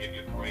so we give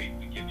you praise,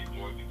 we give you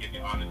glory, we give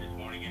you honor this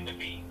morning. In the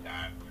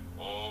meantime,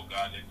 oh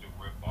God, let your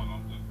word fall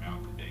on good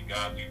ground today.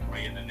 God, we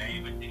pray in the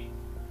name of Jesus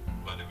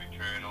for the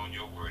return on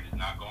your word. It's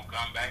not going to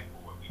come back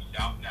forward. We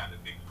shout now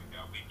the victory,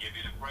 God. We give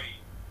you the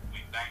praise.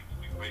 We thank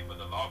you. We pray for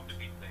the lost to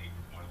be saved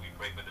this morning. We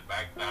pray for the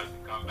backsliders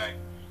to come back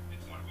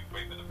this morning. We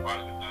pray for the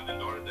prodigal sons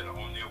and daughters that are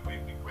on their way.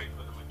 We pray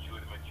for the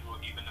mature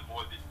even the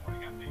more this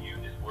morning after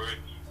hearing this word.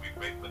 We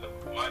pray for the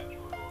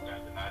mature, Lord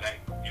God, to not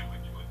act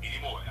immature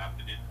anymore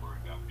after this word,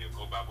 God. They'll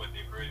go by what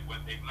they've heard and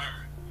what they've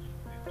learned.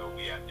 And so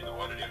we ask you to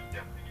order their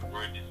steps in your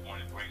word this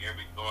morning. Bring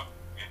every thought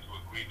into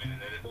agreement and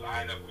let it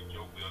line up with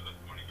your will this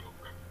morning, your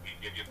purpose. We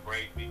give you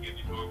praise, we give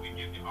you glory, we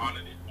give you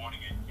honor this morning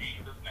in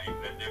Jesus' name.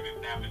 Bless every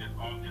family that's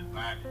on this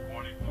line this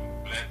morning.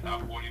 Bless our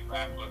 45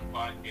 plus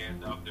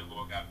podcasts out there,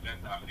 Lord God. Bless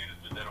our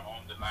ministers that are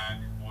on the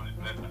line this morning.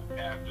 Bless our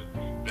pastors.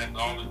 Bless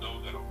all of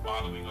those that are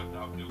following us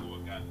out there,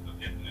 Lord God. So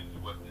listening to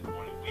us this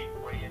morning, we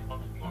pray and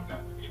hope, Lord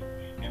God. If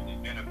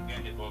they've been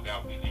offended, Lord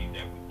God, we leave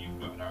that with you,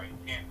 God. Our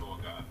intent,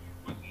 Lord God,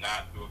 was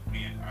not to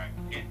offend. Our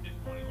intent this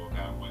morning, Lord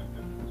God, was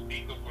to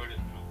speak a word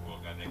of truth,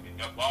 Lord God, that can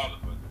help all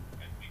of us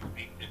as we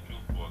speak the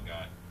truth, Lord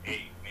God.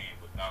 Amen.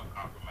 Without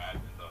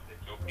compromising, Lord, that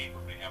your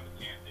people may have a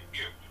chance to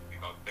hear.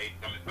 Because faith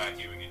comes by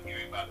hearing and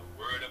hearing by the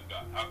word of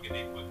God. How can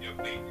they put their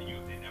faith in you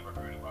if they never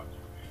heard about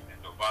you?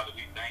 And so, Father,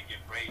 we thank and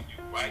praise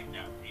you right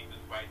now. Jesus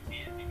Christ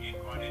is the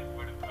incarnate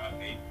word of God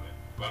made flesh,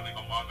 dwelling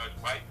among us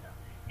right now.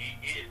 He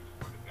is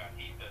the word of God.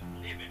 He's the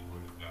living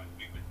word of God.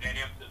 We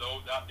present him to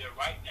those out there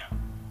right now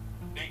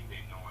who think they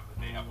know him, but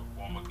they have a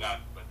form of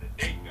God. But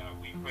today, God,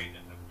 we pray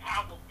that the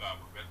power of God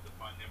will rest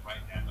upon them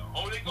right now. The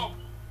Holy Ghost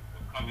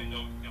will come in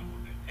those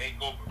temples and take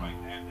over right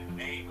now. In the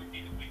name of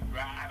Jesus, we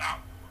drive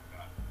out, Lord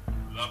God,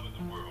 the love of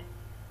the world.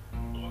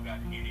 Lord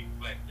God, any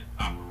flesh that's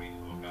operating,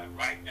 Lord God,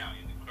 right now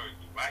in the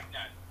clergy, right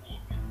now in the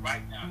pulpit,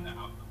 right now in the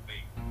house of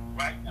faith,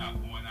 right now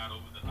going out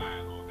over the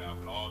line, Lord God,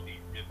 with all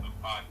these different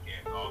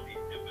podcasts, all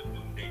these different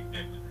noonday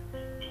sessions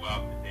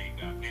throughout the day,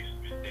 God,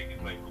 ministry is taking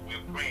place. But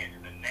we're praying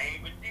in the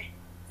name of Jesus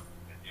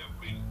that they'll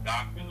preach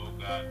doctrine, Lord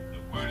God,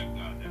 the word of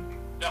God that's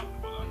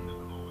acceptable unto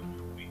the Lord.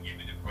 We give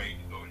you the praise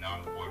and glory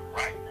now and the word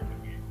right now in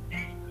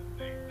Jesus'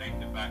 name.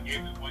 Sanctify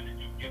everyone that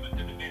you've given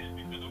to the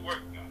ministry, to the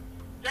work, God.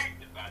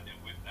 Sanctify them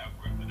with that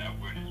word, for that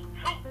word is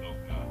truth,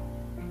 Lord God.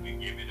 We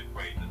give you the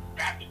praise.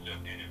 Establish us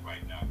in it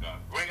right now,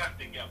 God. Bring us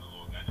together,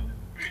 Lord God, in the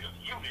spirit of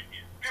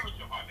unity and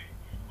spiritual harmony.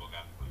 Lord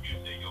God, because you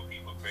say your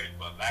people perish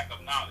for lack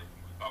of knowledge.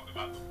 You were talking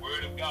about the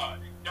word of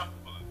God,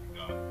 acceptable unto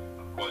God,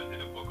 according to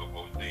the book of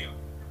Hosea,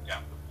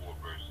 chapter 4,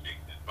 verse 6.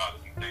 And Father,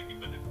 we thank you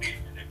for the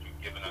vision that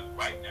you've given us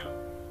right now.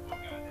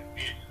 Lord God, that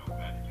vision, Lord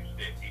God, that you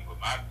said people,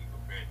 my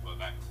people perish for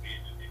lack of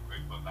vision. They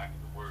perish for lack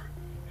of the word.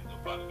 And so,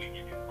 Father, we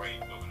give you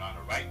praise, Lord, and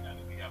honor right now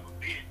that we have a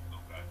vision,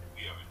 Lord God, that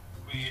we are in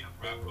creative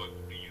prayer close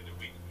to you, to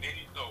reach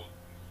many souls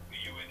for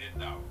you in this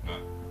hour,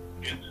 God.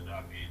 This is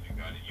our vision,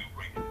 God, and you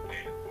bring it to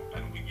pass, Lord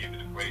God, and we give you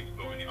the praise,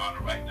 Lord, and the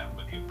honor right now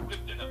for the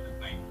uplifting of the